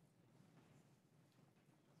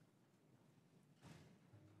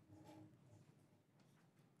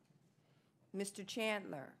 Mr.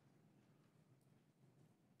 Chandler.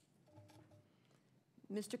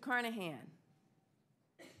 Mr. Carnahan.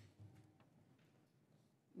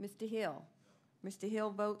 Mr. Hill. Mr. Hill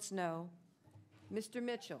votes no. Mr.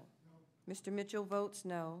 Mitchell. Mr. Mitchell votes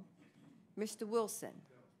no. Mr. Wilson.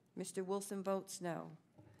 Mr. Wilson votes no.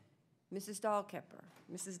 Mrs. Dahlkemper.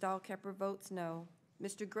 Mrs. Dahlkemper votes no.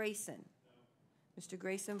 Mr. Grayson. Mr.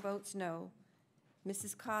 Grayson votes no.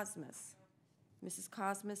 Mrs. Cosmas. Mrs.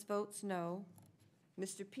 Cosmas votes no.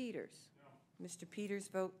 Mr. Peters. Mr. Peters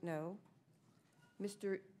vote no.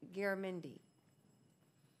 Mr. Garamendi.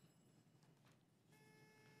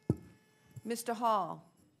 Mr. Hall.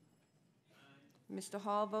 Mr.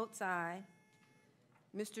 Hall votes aye.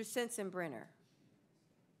 Mr. Sensenbrenner.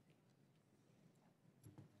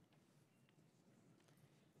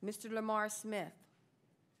 Mr. Lamar Smith.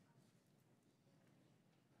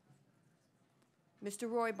 Mr.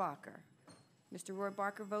 Roybacher. Mr.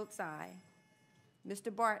 Roybacher votes aye.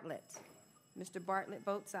 Mr. Bartlett. Mr. Bartlett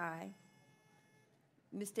votes aye.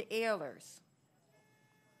 Mr. Ehlers.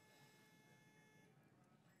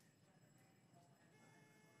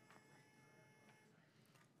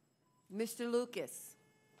 Mr. Lucas.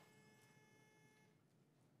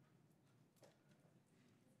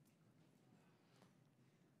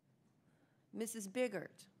 Mrs.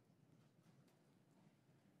 Biggert.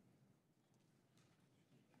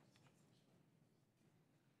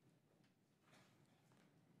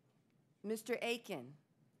 Mr. Aiken.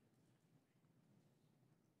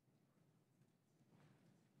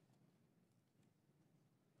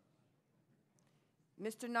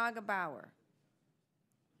 Mr. Nagebauer.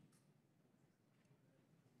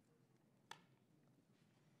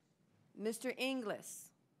 Mr.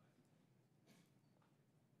 Inglis.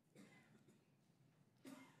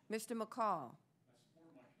 Mr. McCall.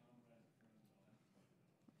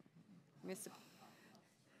 Mr.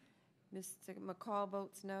 McCall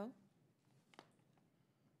votes no.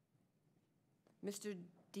 Mr.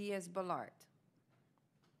 Diaz-Balart.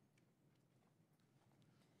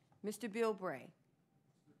 Mr. Bilbray.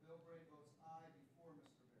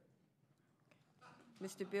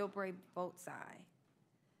 Mr. Bilbray votes aye.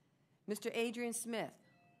 Mr. Adrian Smith.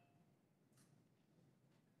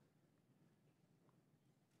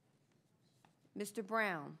 Mr.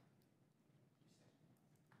 Brown.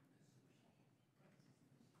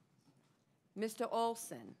 Mr.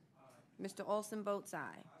 Olson. Mr. Olson votes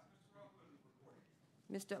aye.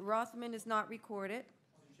 Mr. Rothman is not recorded.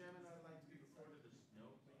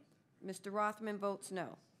 Mr. Rothman votes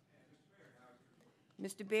no.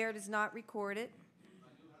 Mr. Baird is not recorded.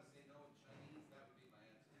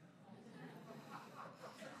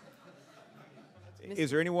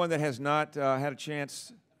 Is there anyone that has not had a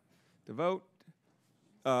chance to vote?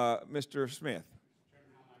 Mr. Smith?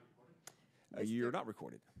 You're not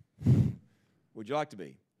recorded. Would you like to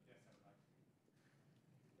be?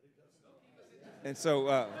 And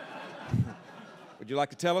so, would you like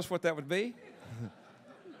to tell us what that would be?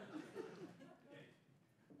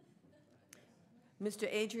 Mr.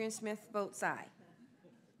 Adrian Smith votes aye.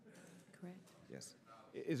 Correct? Yes.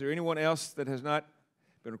 Is there anyone else that has not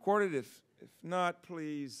been recorded? If not,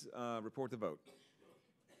 please report the vote.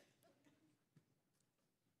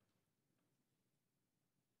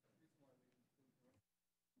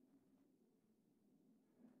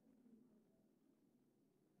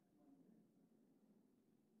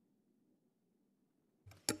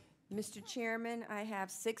 Mr. Chairman, I have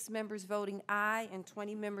 6 members voting aye and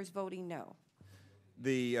 20 members voting no.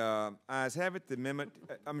 The ayes have it. The amendment,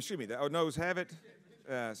 excuse me, the noes have it.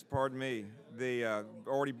 Pardon me. The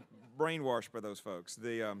already brainwashed by those folks.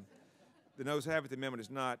 The noes have it. The amendment is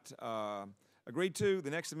not agreed to. The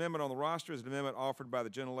next amendment on the roster is an amendment offered by the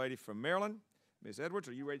gentlelady from Maryland. Ms. Edwards,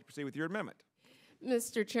 are you ready to proceed with your amendment?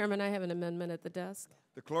 Mr. Chairman, I have an amendment at the desk.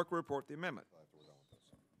 The clerk will report the amendment.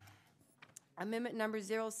 Amendment number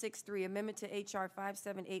 063, amendment to H.R.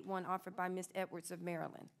 5781, offered by Ms. Edwards of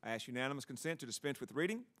Maryland. I ask unanimous consent to dispense with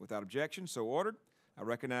reading. Without objection, so ordered. I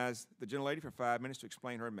recognize the gentlelady for 5 minutes to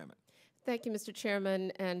explain her amendment. Thank you, Mr.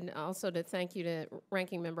 Chairman, and also to thank you to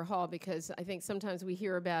Ranking Member Hall, because I think sometimes we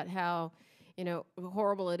hear about how,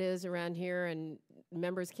 horrible it is around here and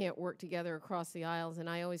members can't work together across the aisles, and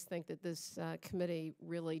I always think that this committee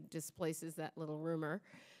really displaces that little rumor.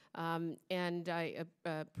 And I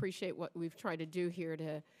appreciate what we've tried to do here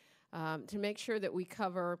to make sure that we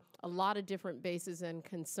cover a lot of different bases and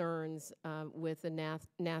concerns with the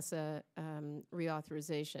NASA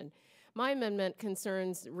reauthorization. My amendment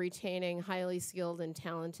concerns retaining highly skilled and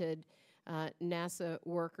talented NASA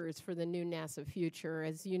workers for the new NASA future.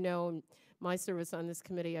 As you know, in my service on this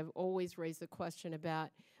committee, I've always raised the question about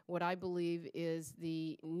what I believe is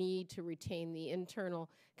the need to retain the internal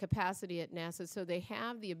capacity at NASA so they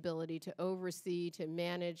have the ability to oversee, to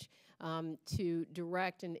manage, to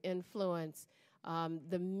direct and influence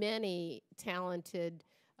the many talented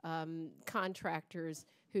contractors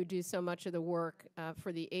who do so much of the work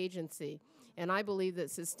for the agency. And I believe that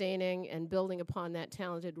sustaining and building upon that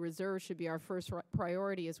talented reserve should be our first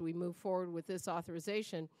priority as we move forward with this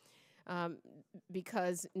authorization.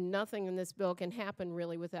 Because nothing in this bill can happen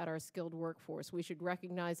really without our skilled workforce. We should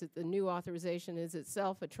recognize that the new authorization is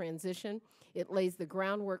itself a transition. It lays the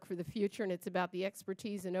groundwork for the future, and it's about the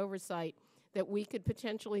expertise and oversight that we could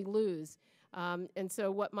potentially lose. And so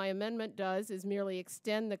what my amendment does is merely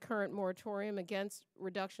extend the current moratorium against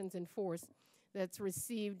reductions in force that's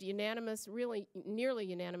received unanimous, really nearly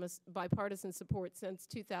unanimous bipartisan support since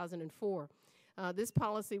 2004. This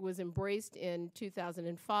policy was embraced in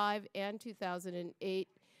 2005 and 2008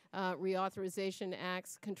 reauthorization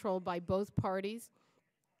acts controlled by both parties.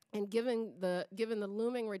 And given the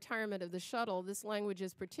looming retirement of the shuttle, this language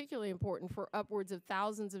is particularly important for upwards of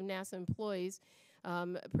thousands of NASA employees,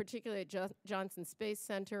 particularly at Johnson Space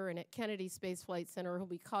Center and at Kennedy Space Flight Center, who will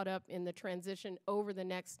be caught up in the transition over the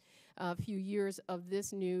next few years of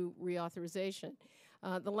this new reauthorization.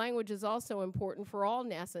 The language is also important for all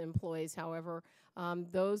NASA employees, however.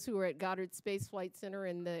 Those who are at Goddard Space Flight Center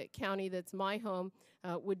in the county that's my home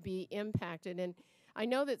would be impacted. And I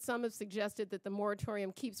know that some have suggested that the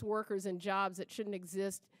moratorium keeps workers in jobs that shouldn't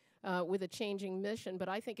exist with a changing mission, but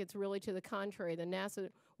I think it's really to the contrary. The NASA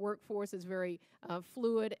workforce is very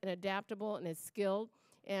fluid and adaptable and is skilled.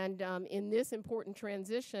 And in this important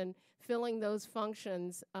transition, filling those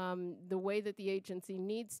functions the way that the agency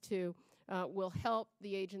needs to will help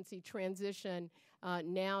the agency transition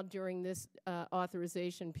now during this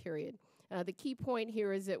authorization period. The key point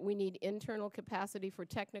here is that we need internal capacity for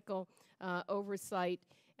technical oversight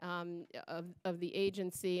of the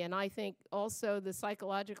agency, and I think also the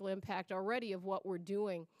psychological impact already of what we're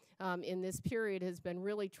doing in this period has been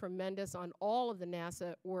really tremendous on all of the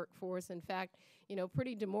NASA workforce. In fact, you know,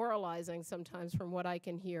 pretty demoralizing sometimes from what I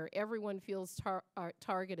can hear. Everyone feels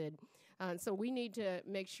targeted. So we need to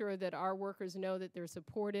make sure that our workers know that they're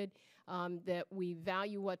supported, that we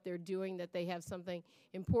value what they're doing, that they have something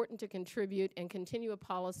important to contribute, and continue a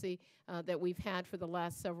policy that we've had for the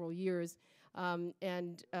last several years.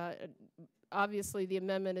 Obviously, the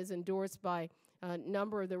amendment is endorsed by a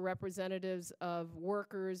number of the representatives of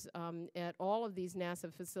workers at all of these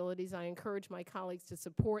NASA facilities. I encourage my colleagues to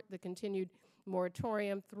support the continued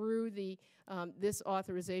moratorium through the this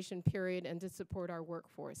authorization period and to support our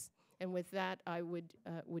workforce. And with that, I would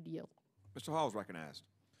yield. Mr. Hall is recognized.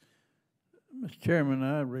 Mr. Chairman,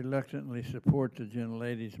 I reluctantly support the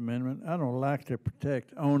gentlelady's amendment. I don't like to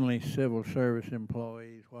protect only civil service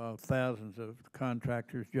employees while thousands of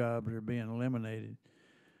contractors' jobs are being eliminated.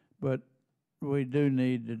 But we do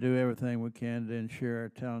need to do everything we can to ensure our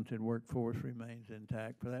talented workforce remains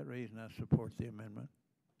intact. For that reason, I support the amendment.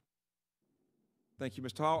 Thank you,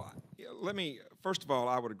 Mr. Hall. Let me, first of all,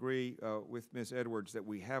 I would agree with Ms. Edwards that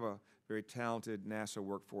we have a very talented NASA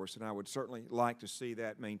workforce, and I would certainly like to see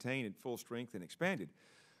that maintained at full strength and expanded.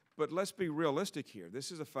 But let's be realistic here.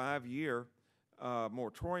 This is a 5-year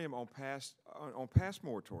moratorium on past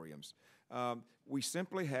moratoriums. We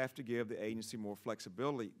simply have to give the agency more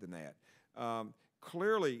flexibility than that.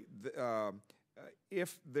 Clearly,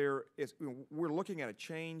 if there is, we're looking at a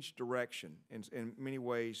changed direction in many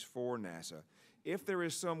ways for NASA. If there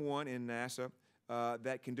is someone in NASA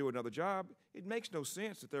that can do another job, it makes no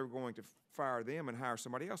sense that they're going to fire them and hire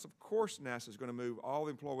somebody else. Of course, NASA is going to move all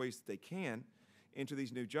the employees that they can into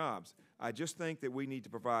these new jobs. I just think that we need to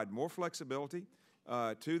provide more flexibility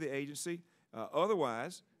to the agency.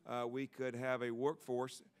 Otherwise, we could have a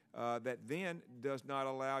workforce that then does not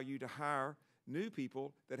allow you to hire new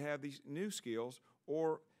people that have these new skills,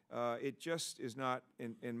 or it just is not,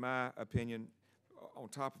 in my opinion, on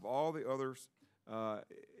top of all the others,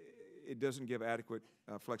 it doesn't give adequate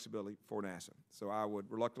flexibility for NASA. So I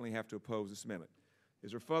would reluctantly have to oppose this amendment.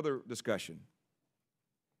 Is there further discussion?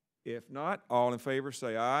 If not, all in favor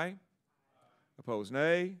say aye. Opposed,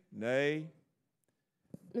 nay. Nay.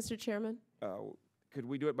 Mr. Chairman? Could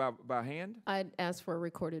we do it by hand? I'd ask for a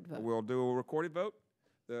recorded vote. We'll do a recorded vote.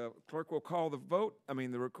 The clerk will call the vote. I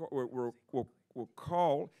mean, we'll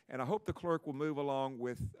call, and I hope the clerk will move along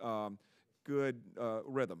with good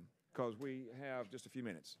rhythm, because we have just a few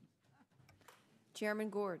minutes. Chairman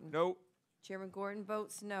Gordon? No. Chairman Gordon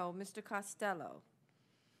votes no. Mr. Costello?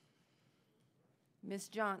 Ms.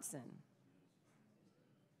 Johnson?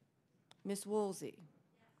 Ms. Woolsey?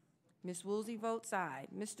 Ms. Woolsey votes aye.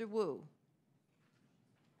 Mr. Wu?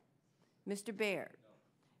 Mr. Baird?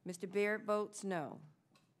 Mr. Baird votes no.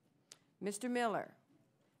 Mr. Miller?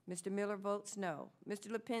 Mr. Miller votes no. Mr.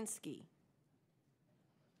 Lipinski?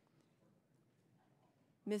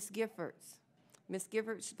 Ms. Giffords? Ms.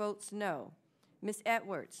 Giffords votes no. Ms.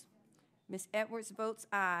 Edwards? Ms. Edwards votes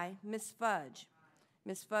aye. Ms. Fudge?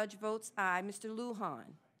 Ms. Fudge votes aye. Mr.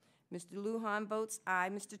 Lujan? Mr. Lujan votes aye.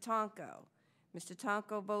 Mr. Tonko? Mr.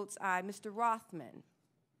 Tonko votes aye. Mr. Rothman?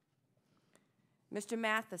 Mr.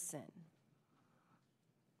 Matheson?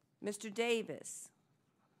 Mr. Davis?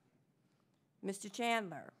 Mr.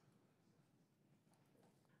 Chandler?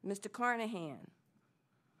 Mr. Carnahan?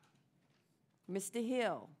 Mr.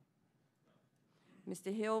 Hill?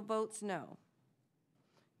 Mr. Hill votes no.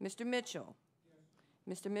 Mr. Mitchell?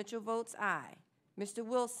 Yes. Mr. Mitchell votes aye. Mr.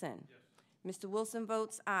 Wilson? Yes. Mr. Wilson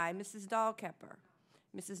votes aye. Mrs. Dahlkemper?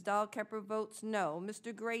 Mrs. Dahlkemper votes no.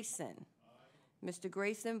 Mr. Grayson? Mr.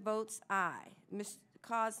 Grayson votes aye. Ms.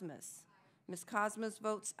 Cosmas? Ms. Cosmas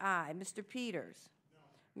votes aye. Mr. Peters?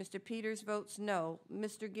 Mr. Peters votes no.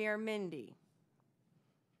 Mr. Garamendi?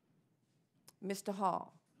 Mr.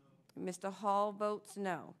 Hall? Mr. Hall votes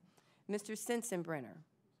no. Mr. Sensenbrenner?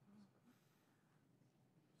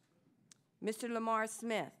 Mr. Lamar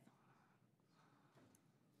Smith?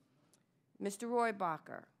 Mr.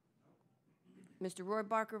 Roybacher? Mr.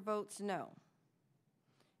 Roybacher votes no.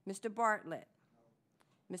 Mr. Bartlett?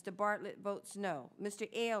 Mr. Bartlett votes no.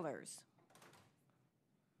 Mr. Ehlers?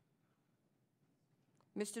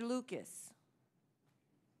 Mr. Lucas?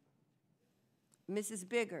 Mrs.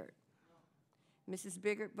 Biggert? Mrs.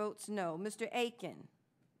 Biggert votes no. Mr. Aiken?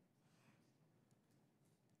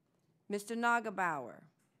 Mr. Nagelbauer?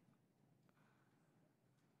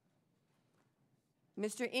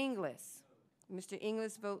 Mr. Inglis? Mr.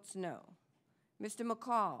 Inglis votes no. Mr.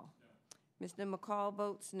 McCall? Mr. McCall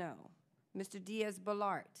votes no. Mr.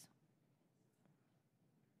 Diaz-Balart?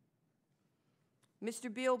 Mr.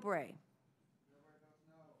 Bilbray?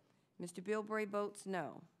 Mr. Bilbray votes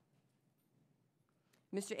no.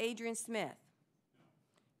 Mr. Adrian Smith?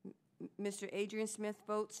 Mr. Adrian Smith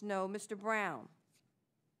votes no. Mr. Brown?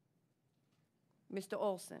 Mr.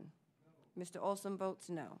 Olson? Mr. Olson votes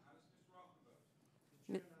no.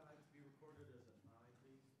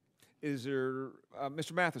 Is there,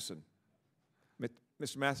 Mr. Matheson?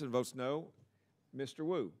 Mr. Matheson votes no. Mr.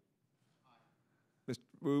 Wu? Mr.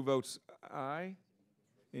 Wu votes aye.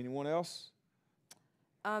 Anyone else?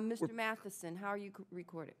 Mr. Matheson, how are you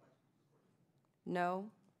recorded? No?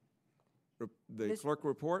 The clerk will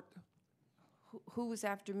report. Who was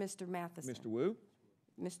after Mr. Matheson? Mr. Wu?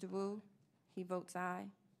 Mr. Wu, he votes aye.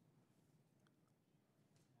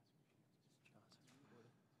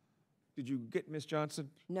 Did you get Ms. Johnson?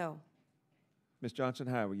 No. Ms. Johnson,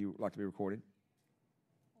 how would you like to be recorded?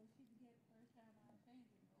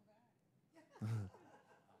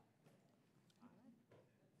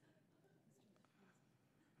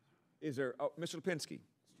 Is there, oh, Mr. Lipinski?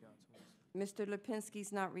 Mr.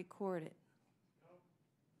 Lipinski's not recorded.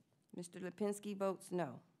 Mr. Lipinski votes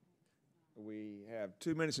no. We have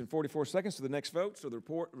 2 minutes and 44 seconds to the next vote, so the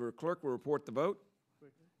clerk will report the vote.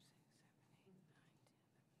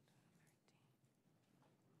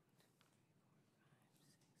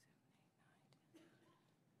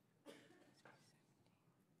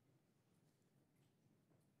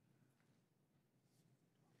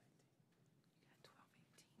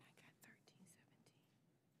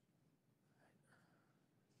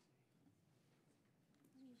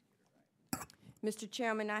 Mr.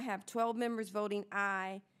 Chairman, I have 12 members voting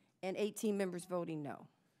aye and 18 members voting no.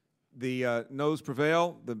 The noes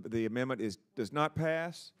prevail. The amendment does not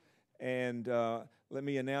pass. And let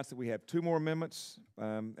me announce that we have 2 more amendments,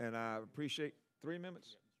 and I appreciate 3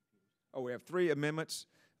 amendments. Oh, we have 3 amendments,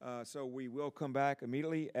 so we will come back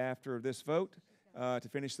immediately after this vote to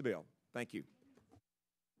finish the bill. Thank you.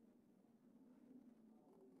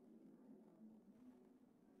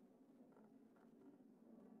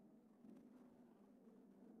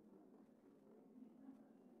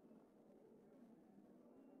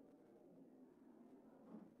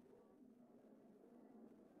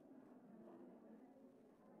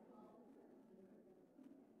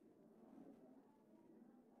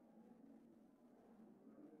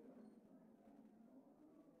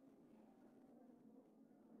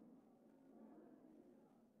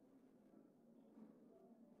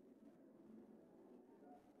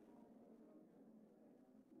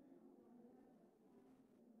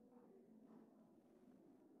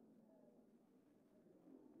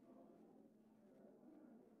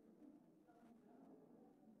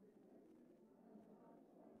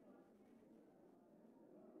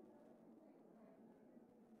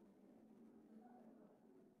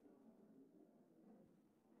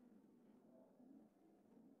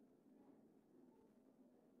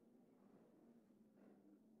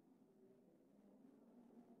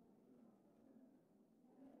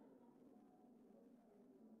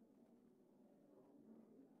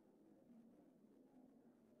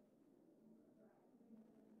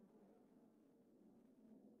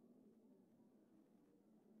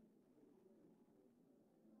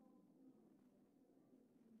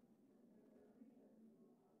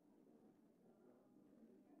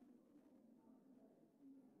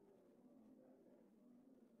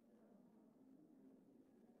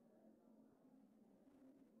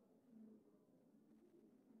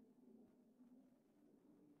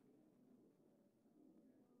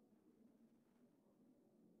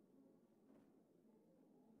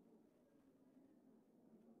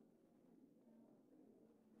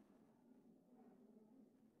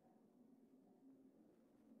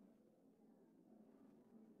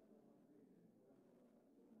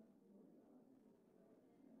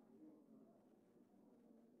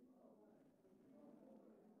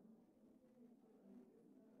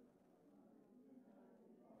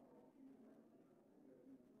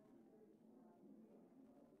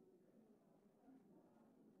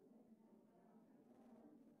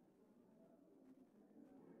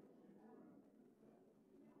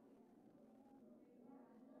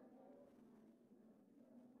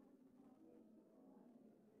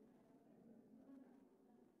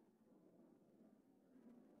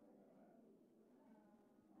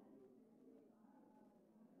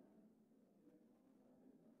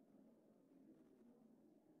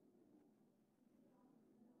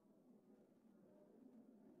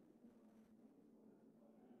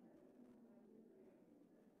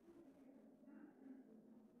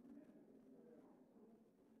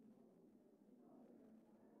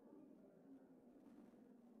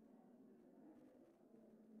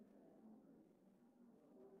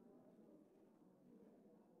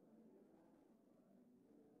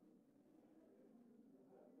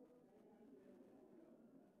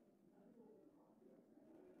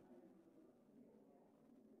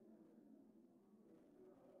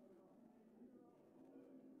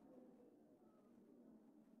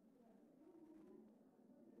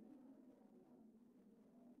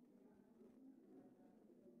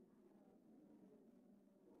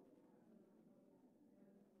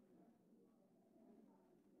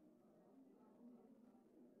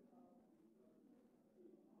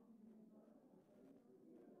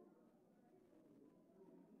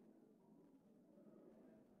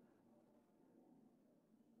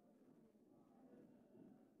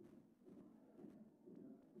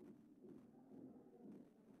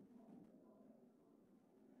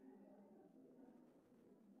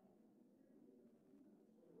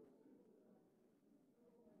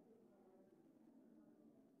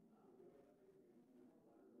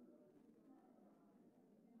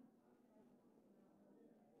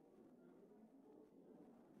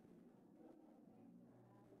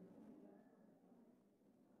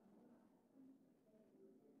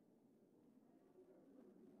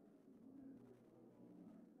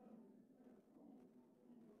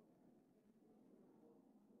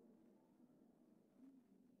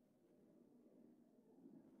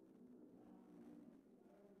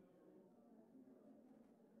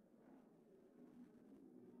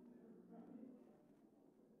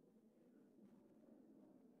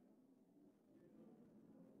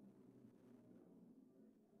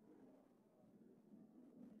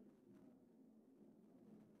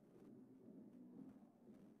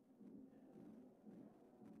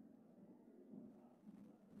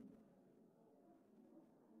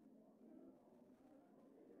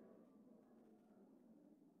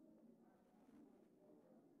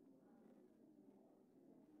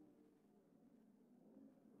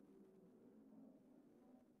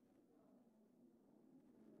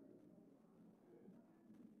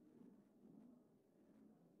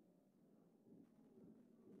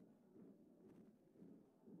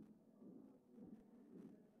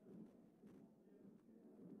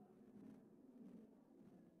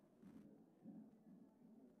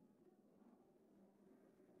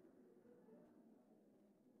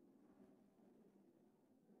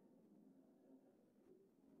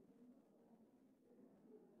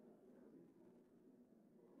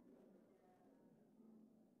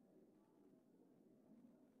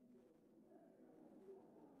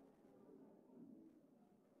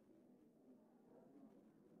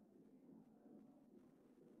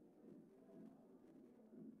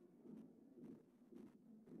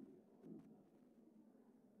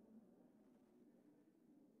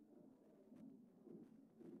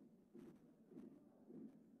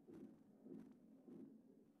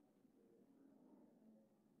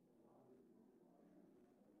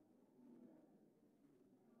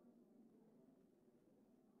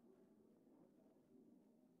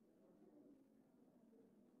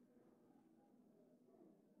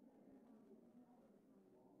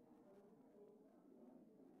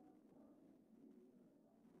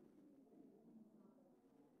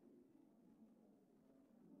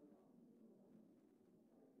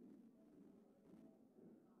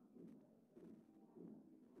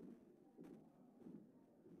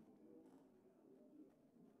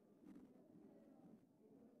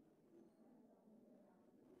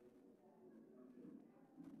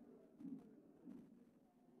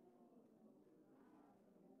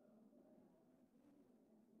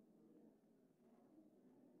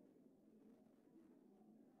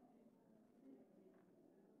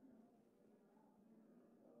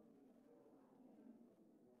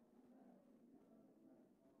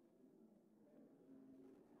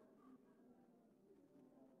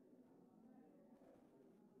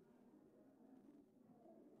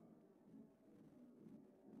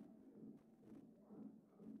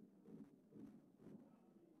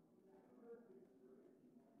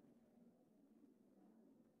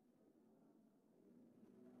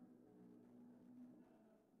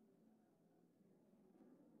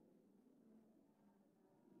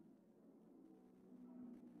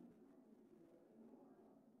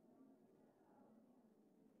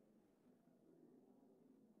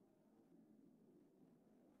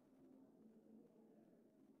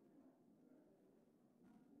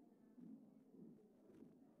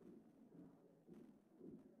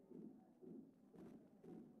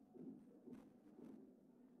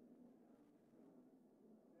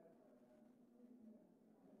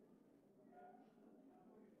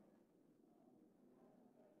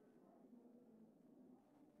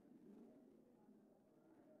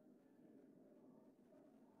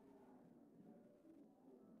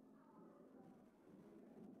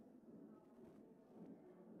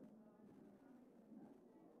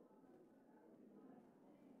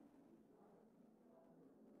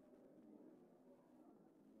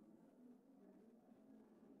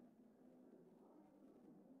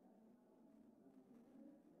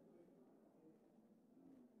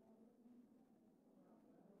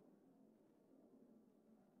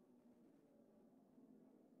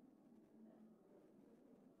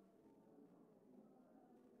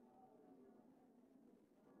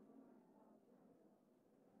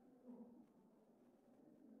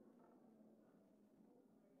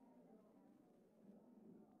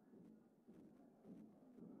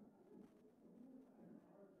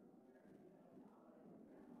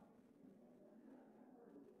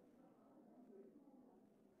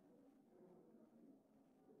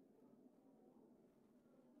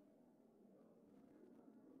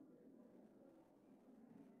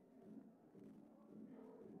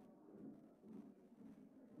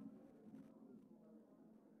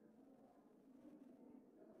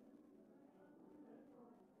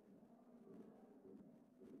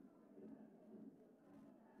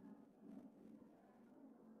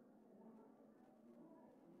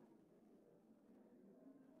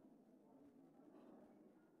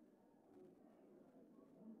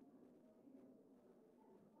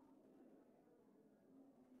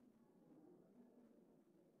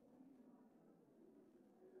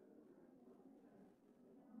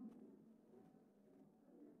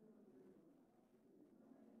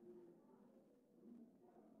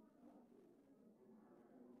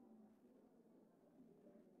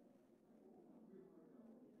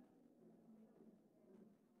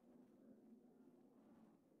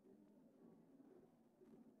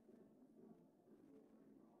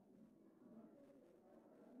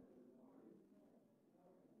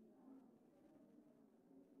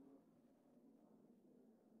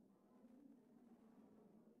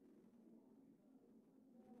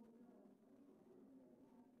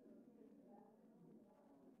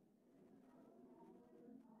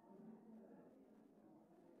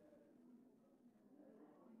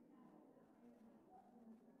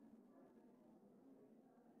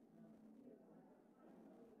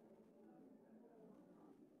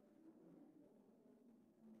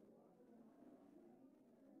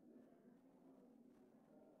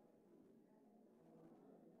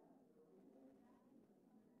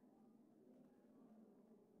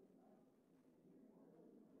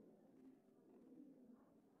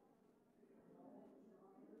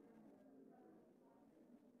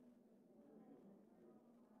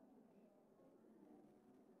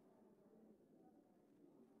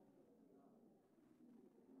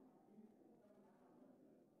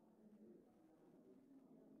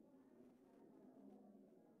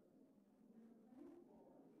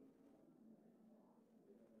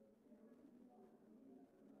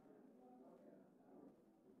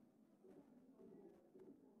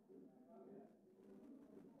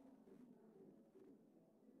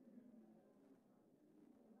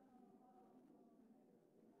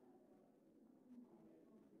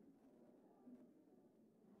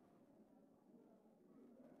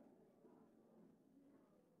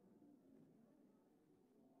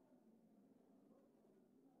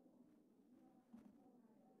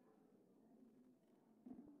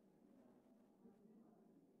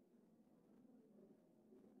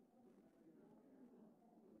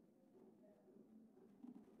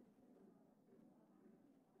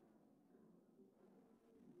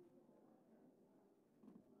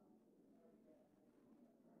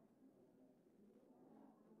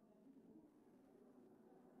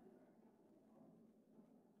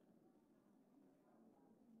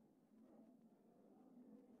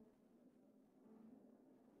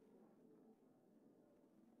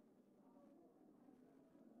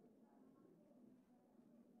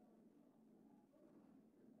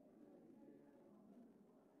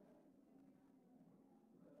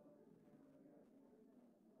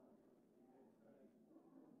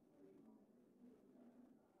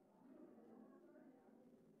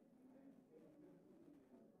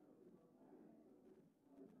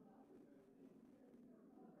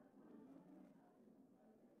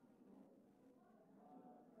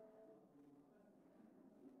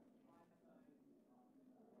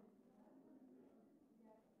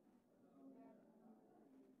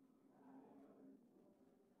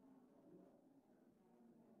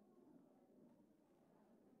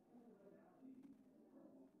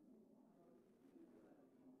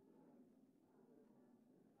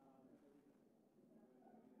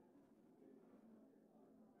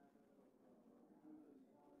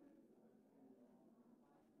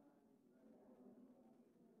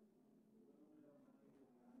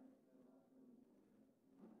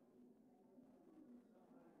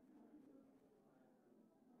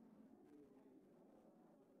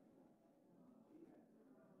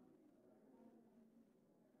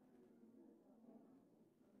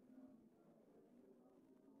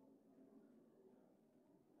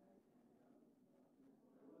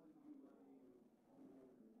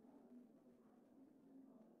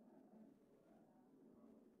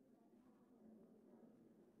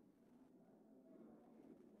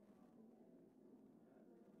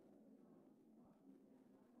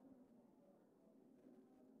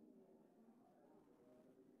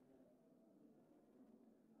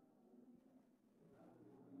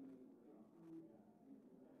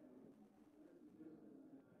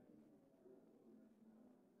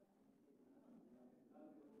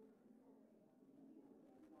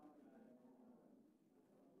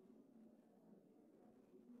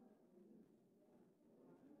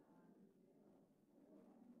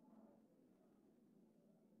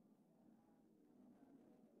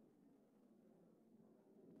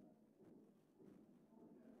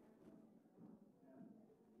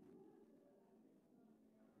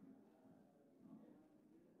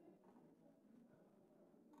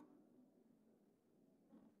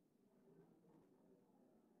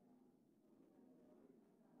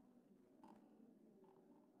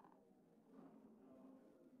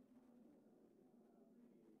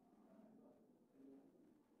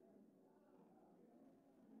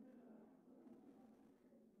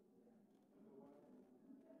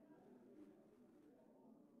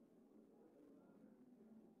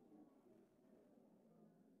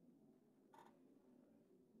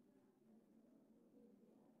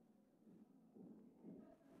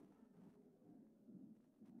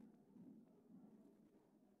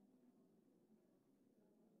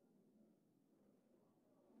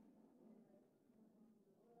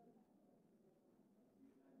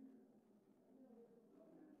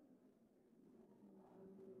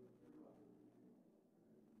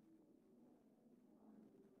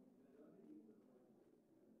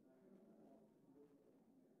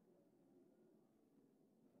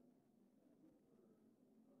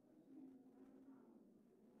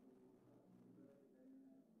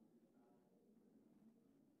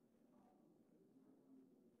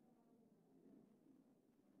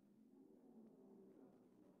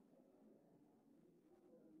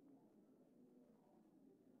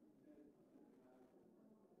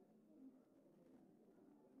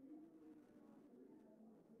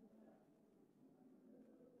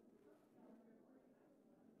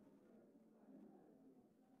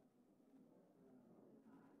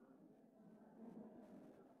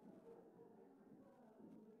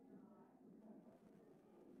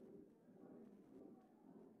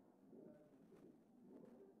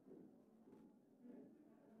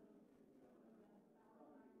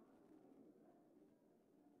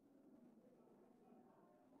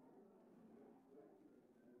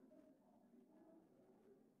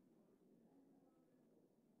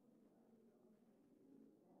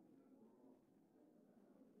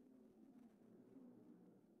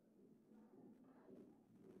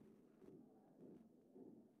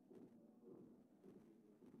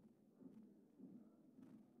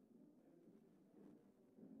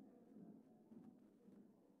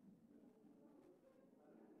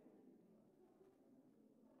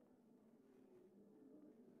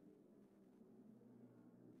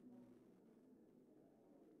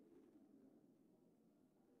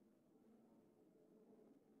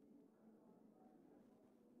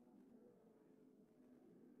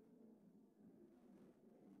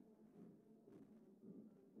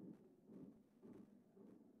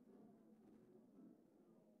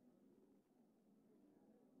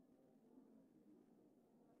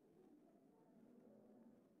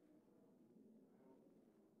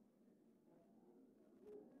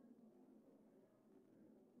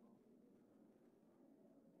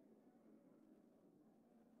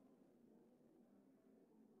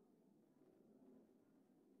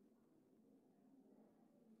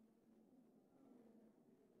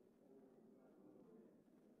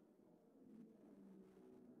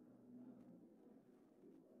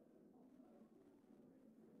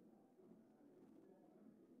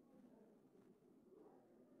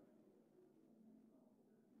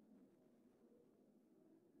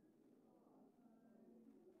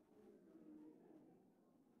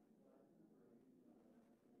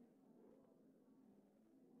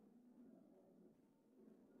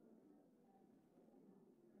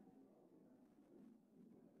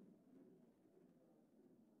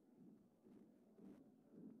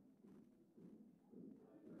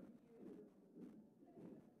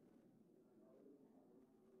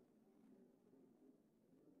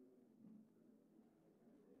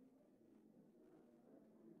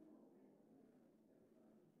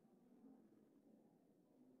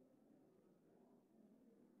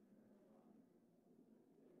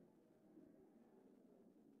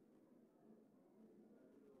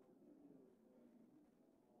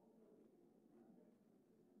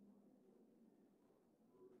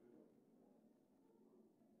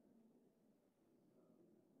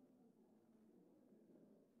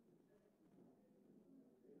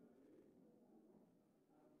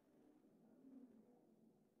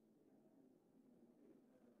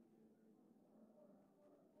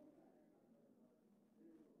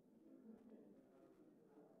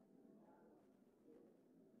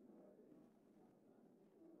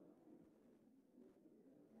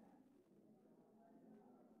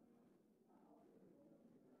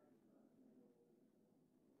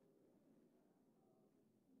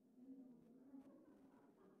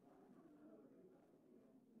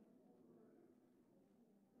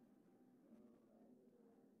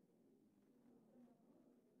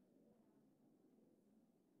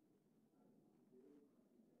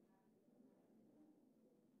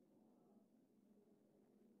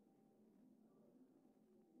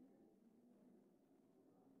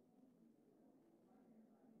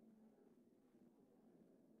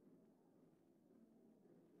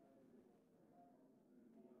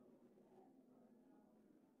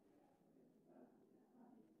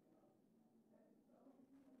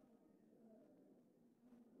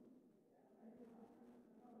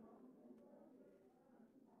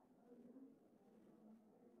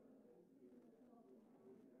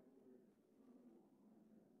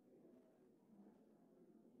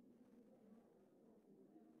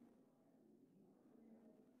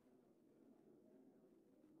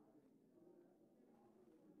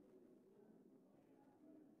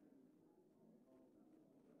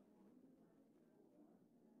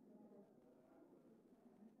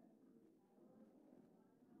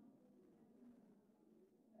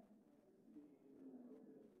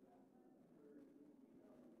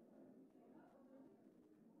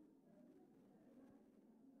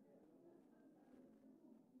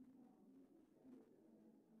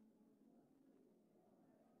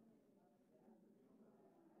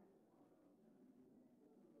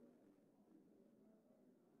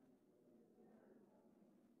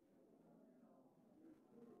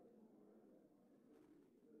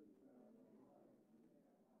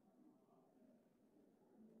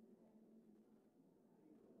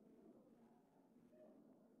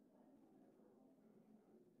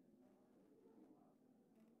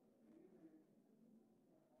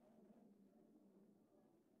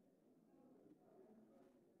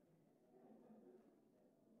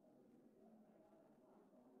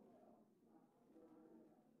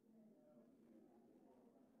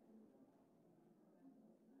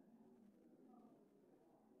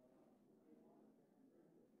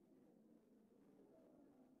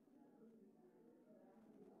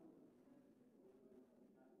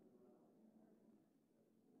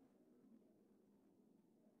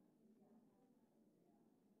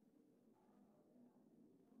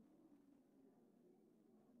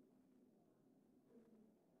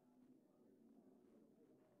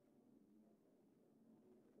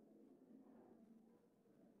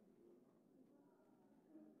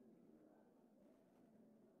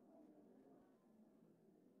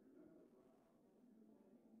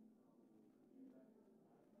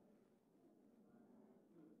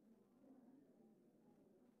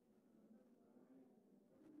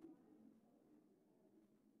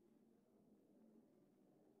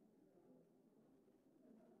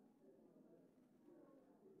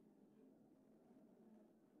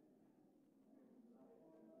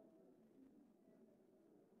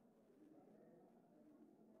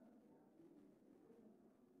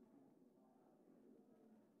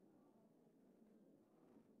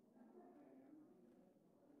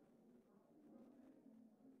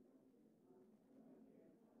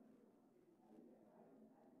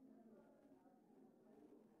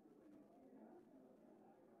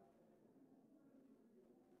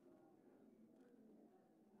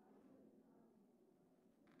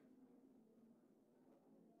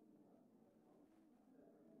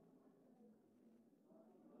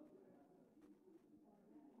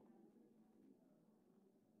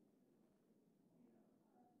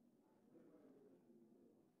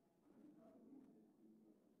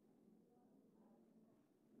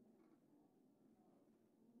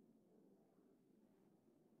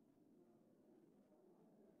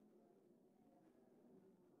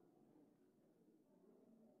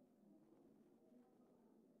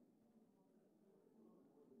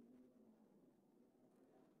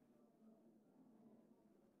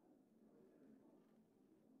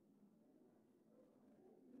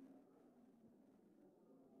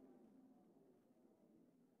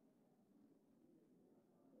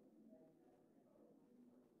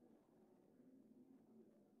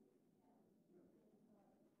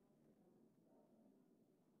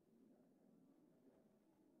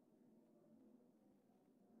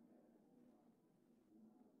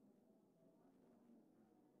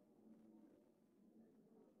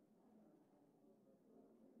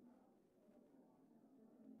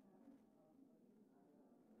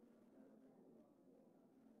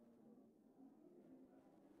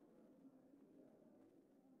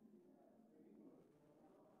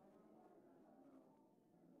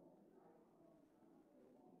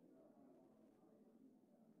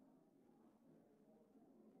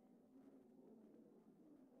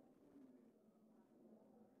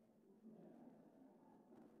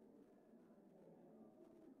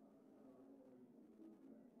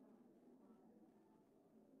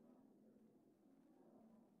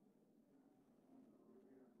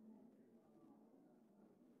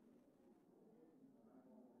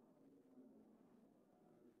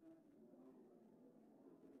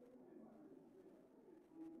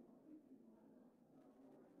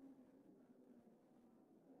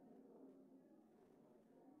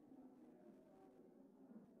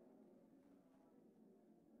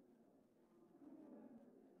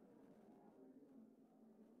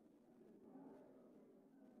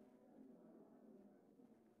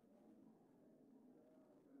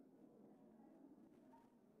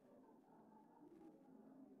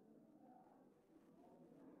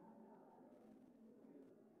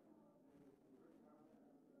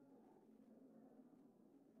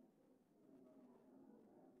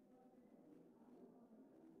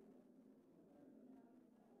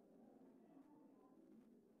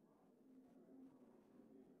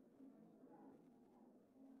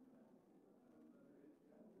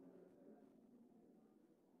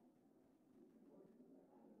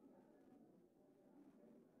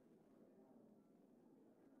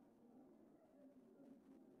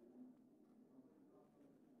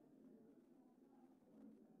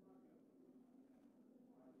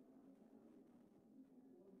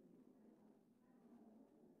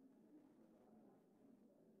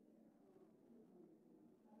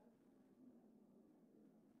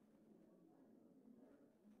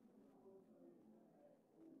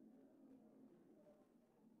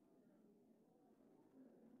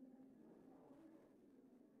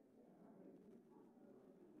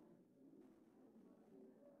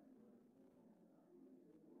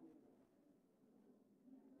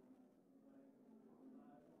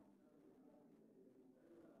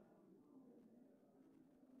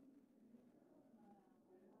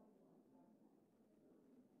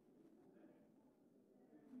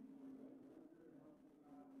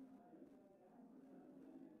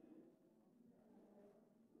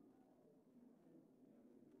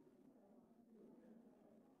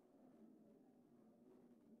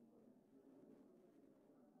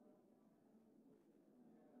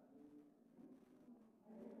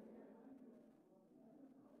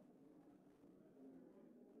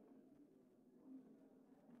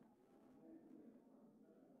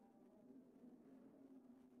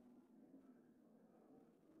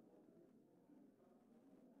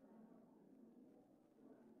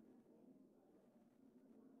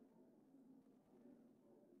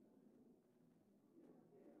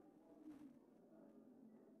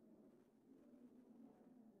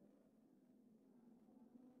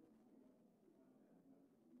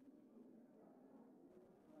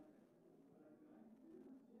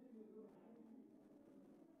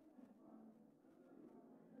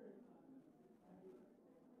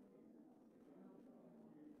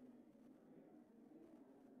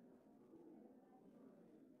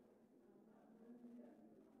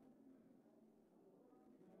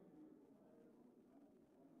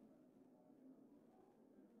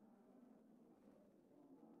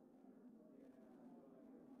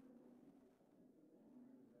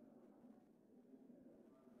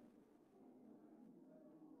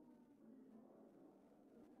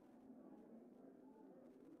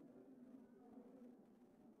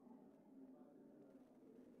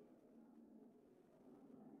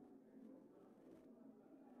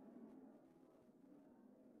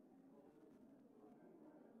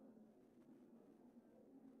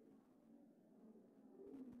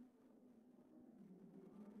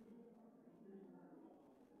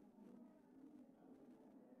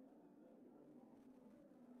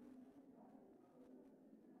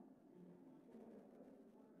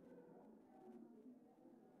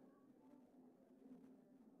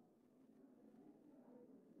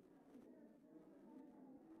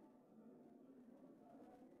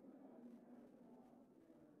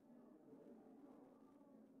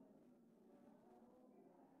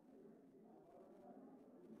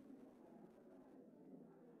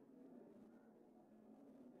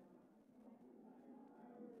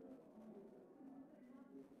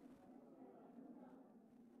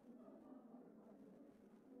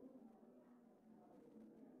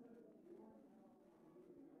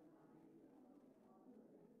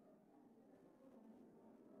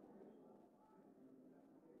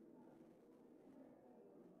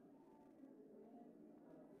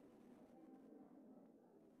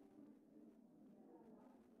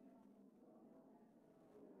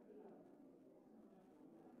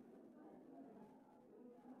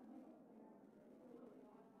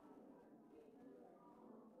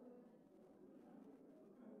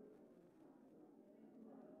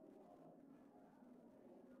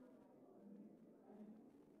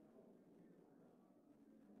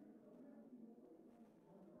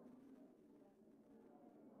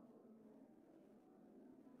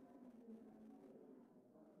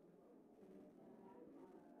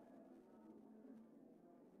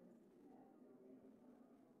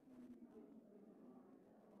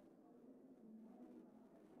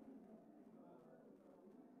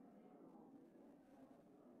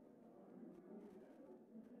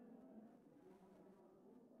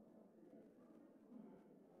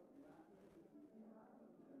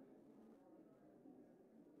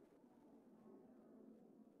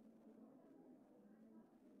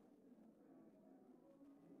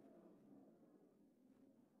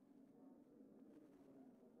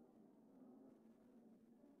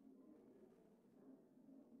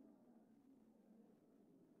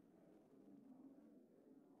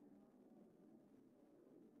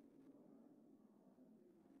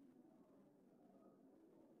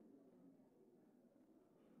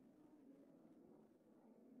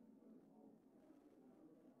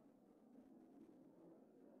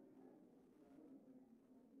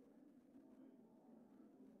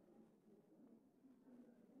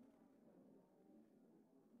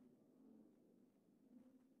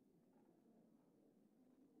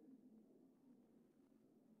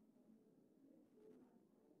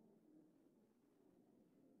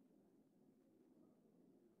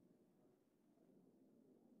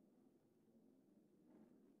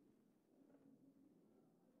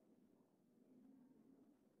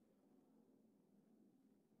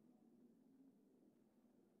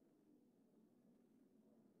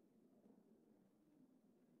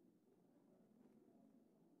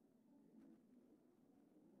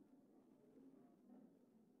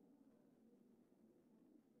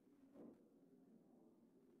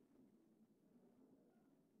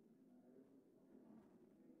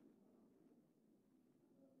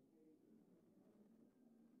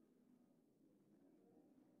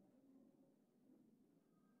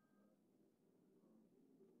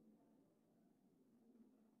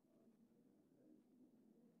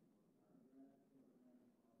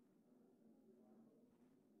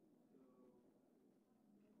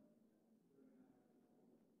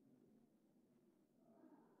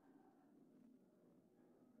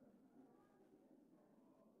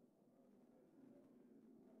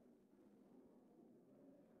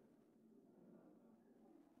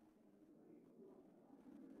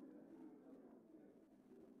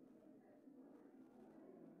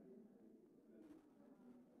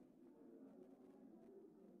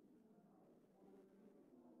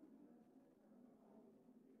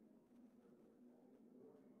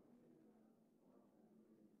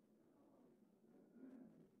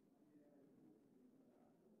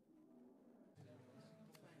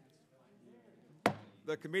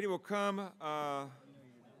 The committee will come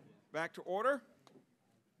back to order.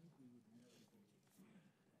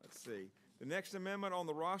 Let's see. The next amendment on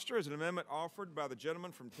the roster is an amendment offered by the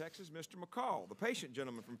gentleman from Texas, Mr. McCall, the patient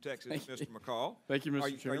gentleman from Texas, Mr. McCall. Thank you, Mr.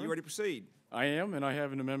 Are Chairman. you ready to proceed? I am, and I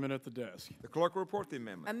have an amendment at the desk. The clerk will report the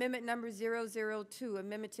amendment. Amendment number 002,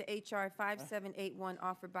 amendment to H.R. 5781,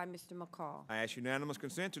 offered by Mr. McCall. I ask unanimous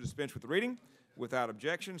consent to dispense with the reading. Without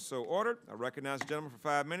objection, so ordered. I recognize the gentleman for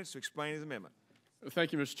 5 minutes to explain his amendment.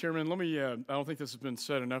 Thank you, Mr. Chairman. Let me, I don't think this has been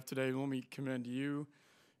said enough today. Let me commend you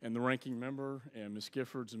and the ranking member and Ms.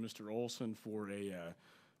 Giffords and Mr. Olson for a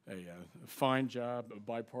fine job, a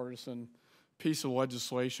bipartisan piece of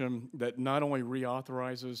legislation that not only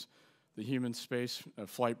reauthorizes the human space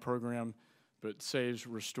flight program, but saves,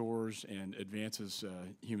 restores, and advances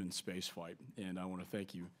human space flight. And I want to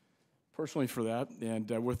thank you personally for that. And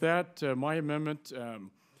with that, my amendment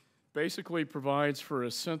basically provides for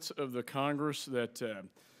a sense of the Congress that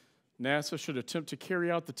NASA should attempt to carry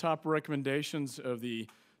out the top recommendations of the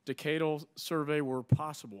decadal survey where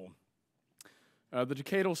possible. The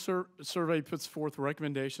decadal survey puts forth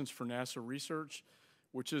recommendations for NASA research,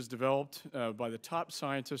 which is developed by the top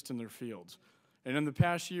scientists in their fields. And in the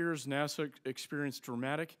past years, NASA experienced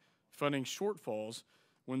dramatic funding shortfalls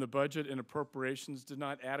when the budget and appropriations did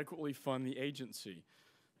not adequately fund the agency.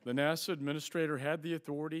 The NASA administrator had the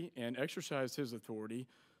authority and exercised his authority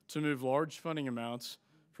to move large funding amounts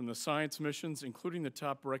from the science missions, including the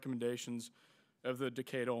top recommendations of the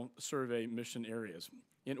decadal survey mission areas,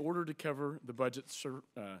 in order to cover the budget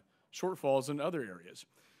shortfalls in other areas.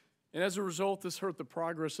 And as a result, this hurt the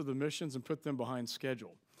progress of the missions and put them behind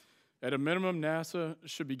schedule. At a minimum, NASA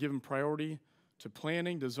should be given priority to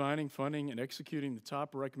planning, designing, funding, and executing the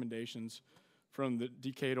top recommendations from the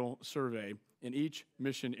decadal survey in each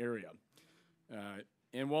mission area.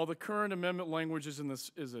 And while the current amendment language is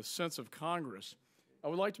a sense of Congress, I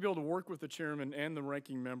would like to be able to work with the chairman and the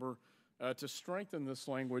ranking member to strengthen this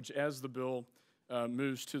language as the bill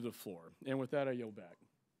moves to the floor. And with that, I yield back.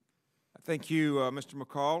 Thank you, Mr.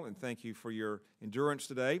 McCall, and thank you for your endurance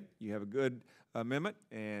today. You have a good amendment,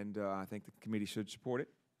 and I think the committee should support it.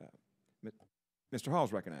 Mr. Hall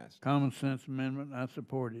is recognized. Common sense amendment, I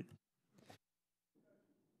support it.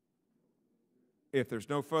 If there's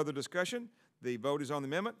no further discussion, the vote is on the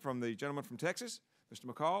amendment from the gentleman from Texas. Mr.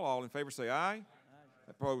 McCall, all in favor say aye. Aye.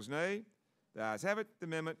 Opposed, nay. The ayes have it. The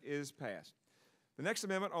amendment is passed. The next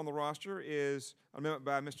amendment on the roster is an amendment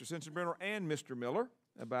by Mr. Sensenbrenner and Mr. Miller,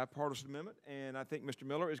 a bipartisan amendment, and I think Mr.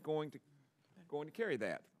 Miller is going to carry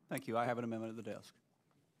that. Thank you. I have an amendment at the desk.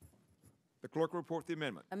 The clerk will report the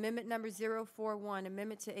amendment. Amendment number 041,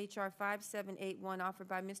 amendment to H.R. 5781, offered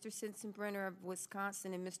by Mr. Sensenbrenner of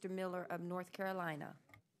Wisconsin and Mr. Miller of North Carolina.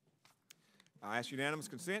 I ask unanimous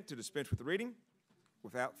consent to dispense with the reading.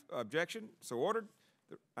 Without objection, so ordered.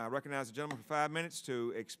 I recognize the gentleman for 5 minutes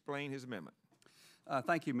to explain his amendment.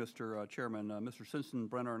 Thank you, Mr. Chairman. Mr.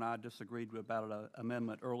 Sensenbrenner and I disagreed about an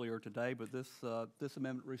amendment earlier today, but this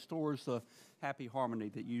amendment restores the happy harmony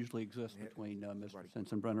that usually exists between Mr.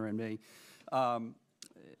 Sensenbrenner and me.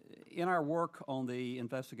 In our work on the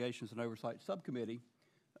Investigations and Oversight Subcommittee,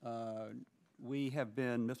 Mr.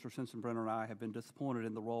 Sensenbrenner and I have been disappointed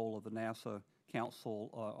in the role of the NASA Council,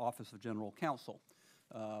 Office of General Counsel.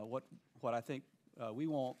 What I think we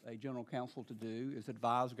want a general counsel to do is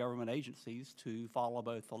advise government agencies to follow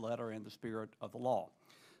both the letter and the spirit of the law.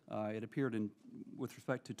 It appeared with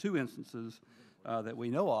respect to two instances that we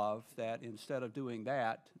know of that instead of doing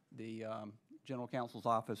that, the general counsel's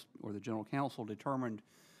office or the general counsel determined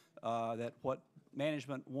that what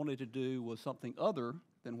management wanted to do was something other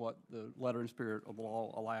than what the letter and spirit of the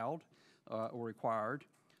law allowed or required.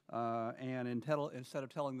 And instead of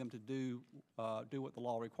telling them to do what the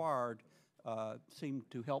law required, seemed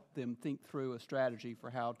to help them think through a strategy for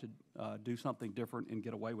how to do something different and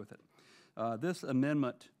get away with it. This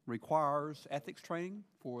amendment requires ethics training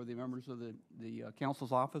for the members of the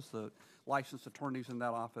counsel's office, the licensed attorneys in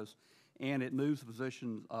that office, and it moves the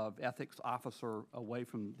position of ethics officer away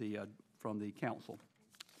from the council.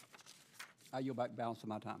 I yield back the balance of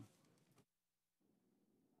my time.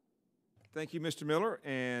 Thank you, Mr. Miller,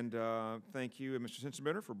 and thank you, Mr.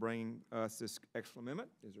 Sensenbrenner, for bringing us this excellent amendment.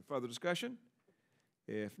 Is there further discussion?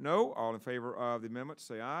 If no, all in favor of the amendment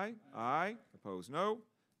say aye. Aye. Opposed, no.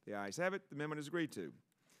 The ayes have it. The amendment is agreed to.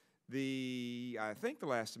 I think the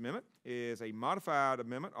last amendment is a modified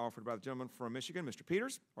amendment offered by the gentleman from Michigan, Mr.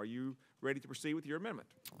 Peters. Are you ready to proceed with your amendment?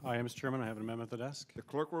 I am, Mr. Chairman. I have an amendment at the desk. The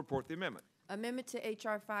clerk will report the amendment. Amendment to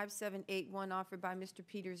H.R. 5781, offered by Mr.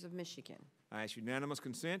 Peters of Michigan. I ask unanimous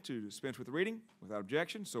consent to dispense with the reading. Without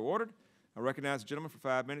objection, so ordered. I recognize the gentleman for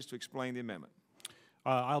 5 minutes to explain the amendment.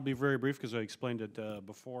 I'll be very brief because I explained it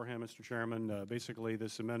beforehand, Mr. Chairman. Basically,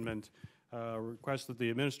 this amendment requests that the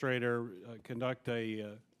administrator conduct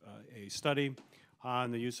a study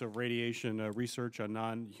on the use of radiation research on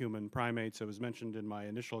non-human primates. It was mentioned in my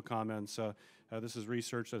initial comments. This is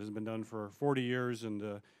research that has been done for 40 years, and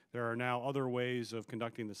there are now other ways of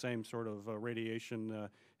conducting the same sort of radiation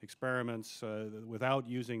experiments without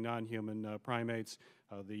using non-human primates.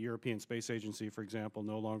 The European Space Agency, for example,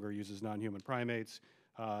 no longer uses non-human primates.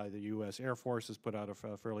 The U.S. Air Force has put out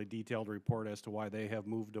a fairly detailed report as to why they have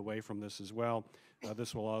moved away from this as well.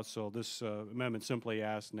 This amendment simply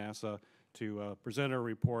asks NASA to present a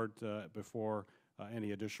report before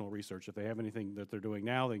any additional research. If they have anything that they're doing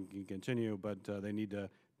now, they can continue, but they need to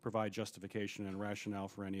provide justification and rationale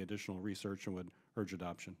for any additional research and would urge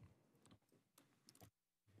adoption.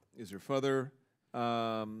 Is there further?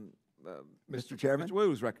 Mr. Chairman? Mr.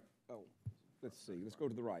 Wu's let's see. Let's go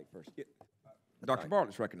to the right first. Dr.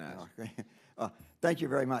 Bartlett's recognized. Thank you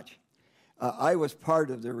very much. I was part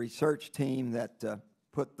of the research team that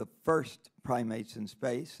put the first primates in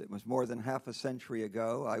space. It was more than half a century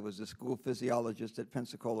ago. I was a school physiologist at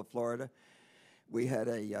Pensacola, Florida. We had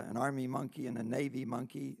an Army monkey and a Navy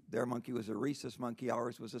monkey. Their monkey was a rhesus monkey.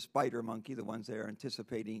 Ours was a spider monkey, the ones they are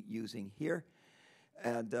anticipating using here.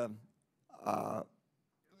 And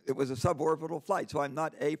it was a suborbital flight, so I'm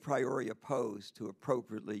not a priori opposed to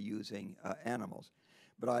appropriately using animals.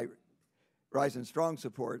 But I rise in strong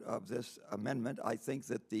support of this amendment. I think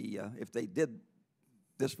that if they did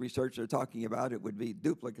this research they're talking about, it would be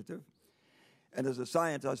duplicative. And as a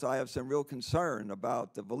scientist, I have some real concern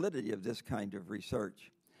about the validity of this kind of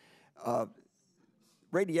research.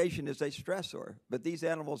 Radiation is a stressor, but these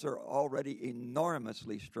animals are already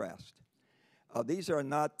enormously stressed. These are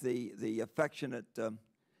not the affectionate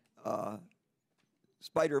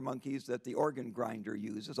spider monkeys that the organ grinder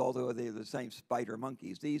uses, although they're the same spider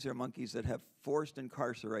monkeys. These are monkeys that have forced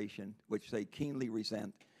incarceration, which they keenly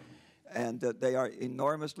resent, and they are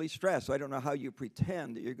enormously stressed. So I don't know how you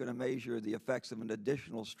pretend that you're going to measure the effects of an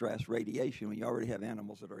additional stress, radiation, when you already have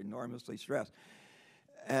animals that are enormously stressed.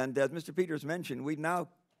 And as Mr. Peters mentioned, we've now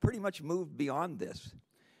pretty much moved beyond this.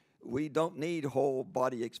 We don't need whole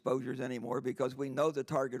body exposures anymore because we know the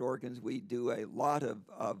target organs. We do a lot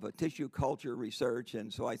of tissue culture research,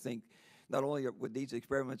 and so I think not only would these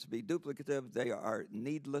experiments be duplicative, they are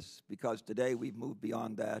needless because today we've moved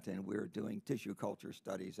beyond that and we're doing tissue culture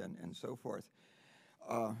studies and so forth.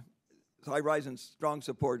 So I rise in strong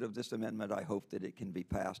support of this amendment. I hope that it can be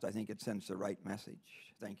passed. I think it sends the right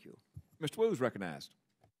message. Thank you. Mr. Wu is recognized.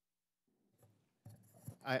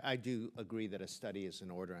 I do agree that a study is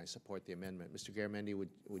in order, and I support the amendment. Mr. Garamendi,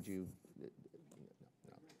 would you? No.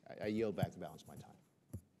 I yield back the balance of my time.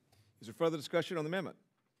 Is there further discussion on the amendment?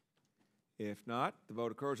 If not, the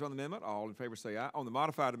vote occurs on the amendment. All in favor say aye. On the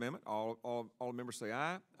modified amendment, all members say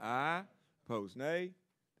aye. Aye. Opposed, nay.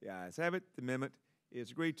 The ayes have it. The amendment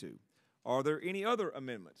is agreed to. Are there any other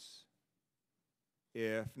amendments?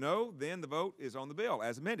 If no, then the vote is on the bill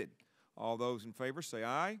as amended. All those in favor say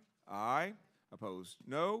aye. Aye. Opposed,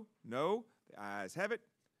 no. No. The ayes have it.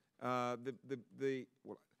 Well,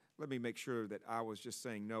 let me make sure that I was just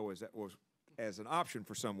saying no as an option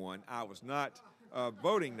for someone. I was not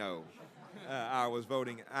voting no. I was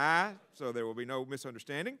voting aye, so there will be no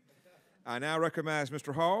misunderstanding. I now recognize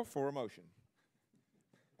Mr. Hall for a motion.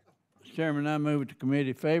 Mr. Chairman, I move the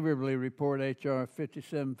committee favorably report H.R.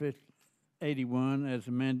 5781 as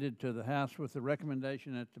amended to the House with the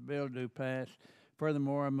recommendation that the bill do pass.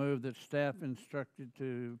 Furthermore, I move that staff instructed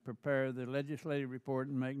to prepare the legislative report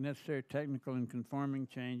and make necessary technical and conforming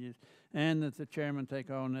changes, and that the chairman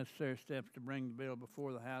take all necessary steps to bring the bill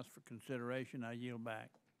before the House for consideration. I yield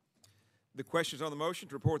back. The questions on the motion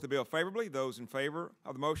to report the bill favorably. Those in favor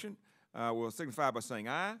of the motion will signify by saying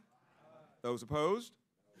aye. Those opposed?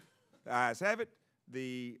 The ayes have it.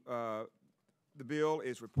 The bill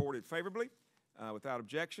is reported favorably. Without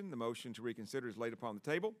objection, the motion to reconsider is laid upon the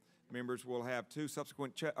table. Members will have 2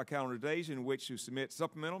 subsequent calendar days in which to submit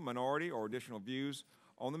supplemental, minority, or additional views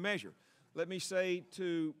on the measure. Let me say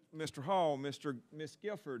to Mr. Hall, Ms.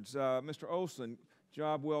 Giffords, Mr. Olson,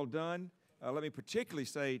 job well done. Let me particularly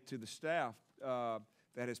say to the staff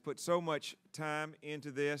that has put so much time into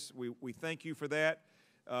this, we thank you for that.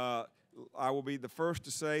 I will be the first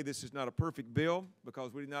to say this is not a perfect bill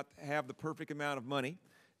because we do not have the perfect amount of money,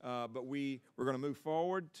 but we're going to move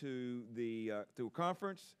forward to a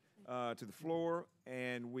conference, to the floor,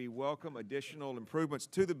 and we welcome additional improvements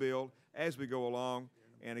to the bill as we go along.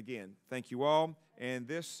 And again, thank you all, and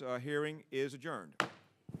this hearing is adjourned. Nice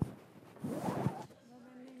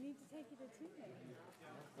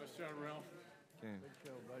job, Ralph. Okay. Good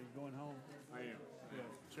show, buddy. Going home? I am.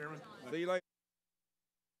 Chairman. See you later.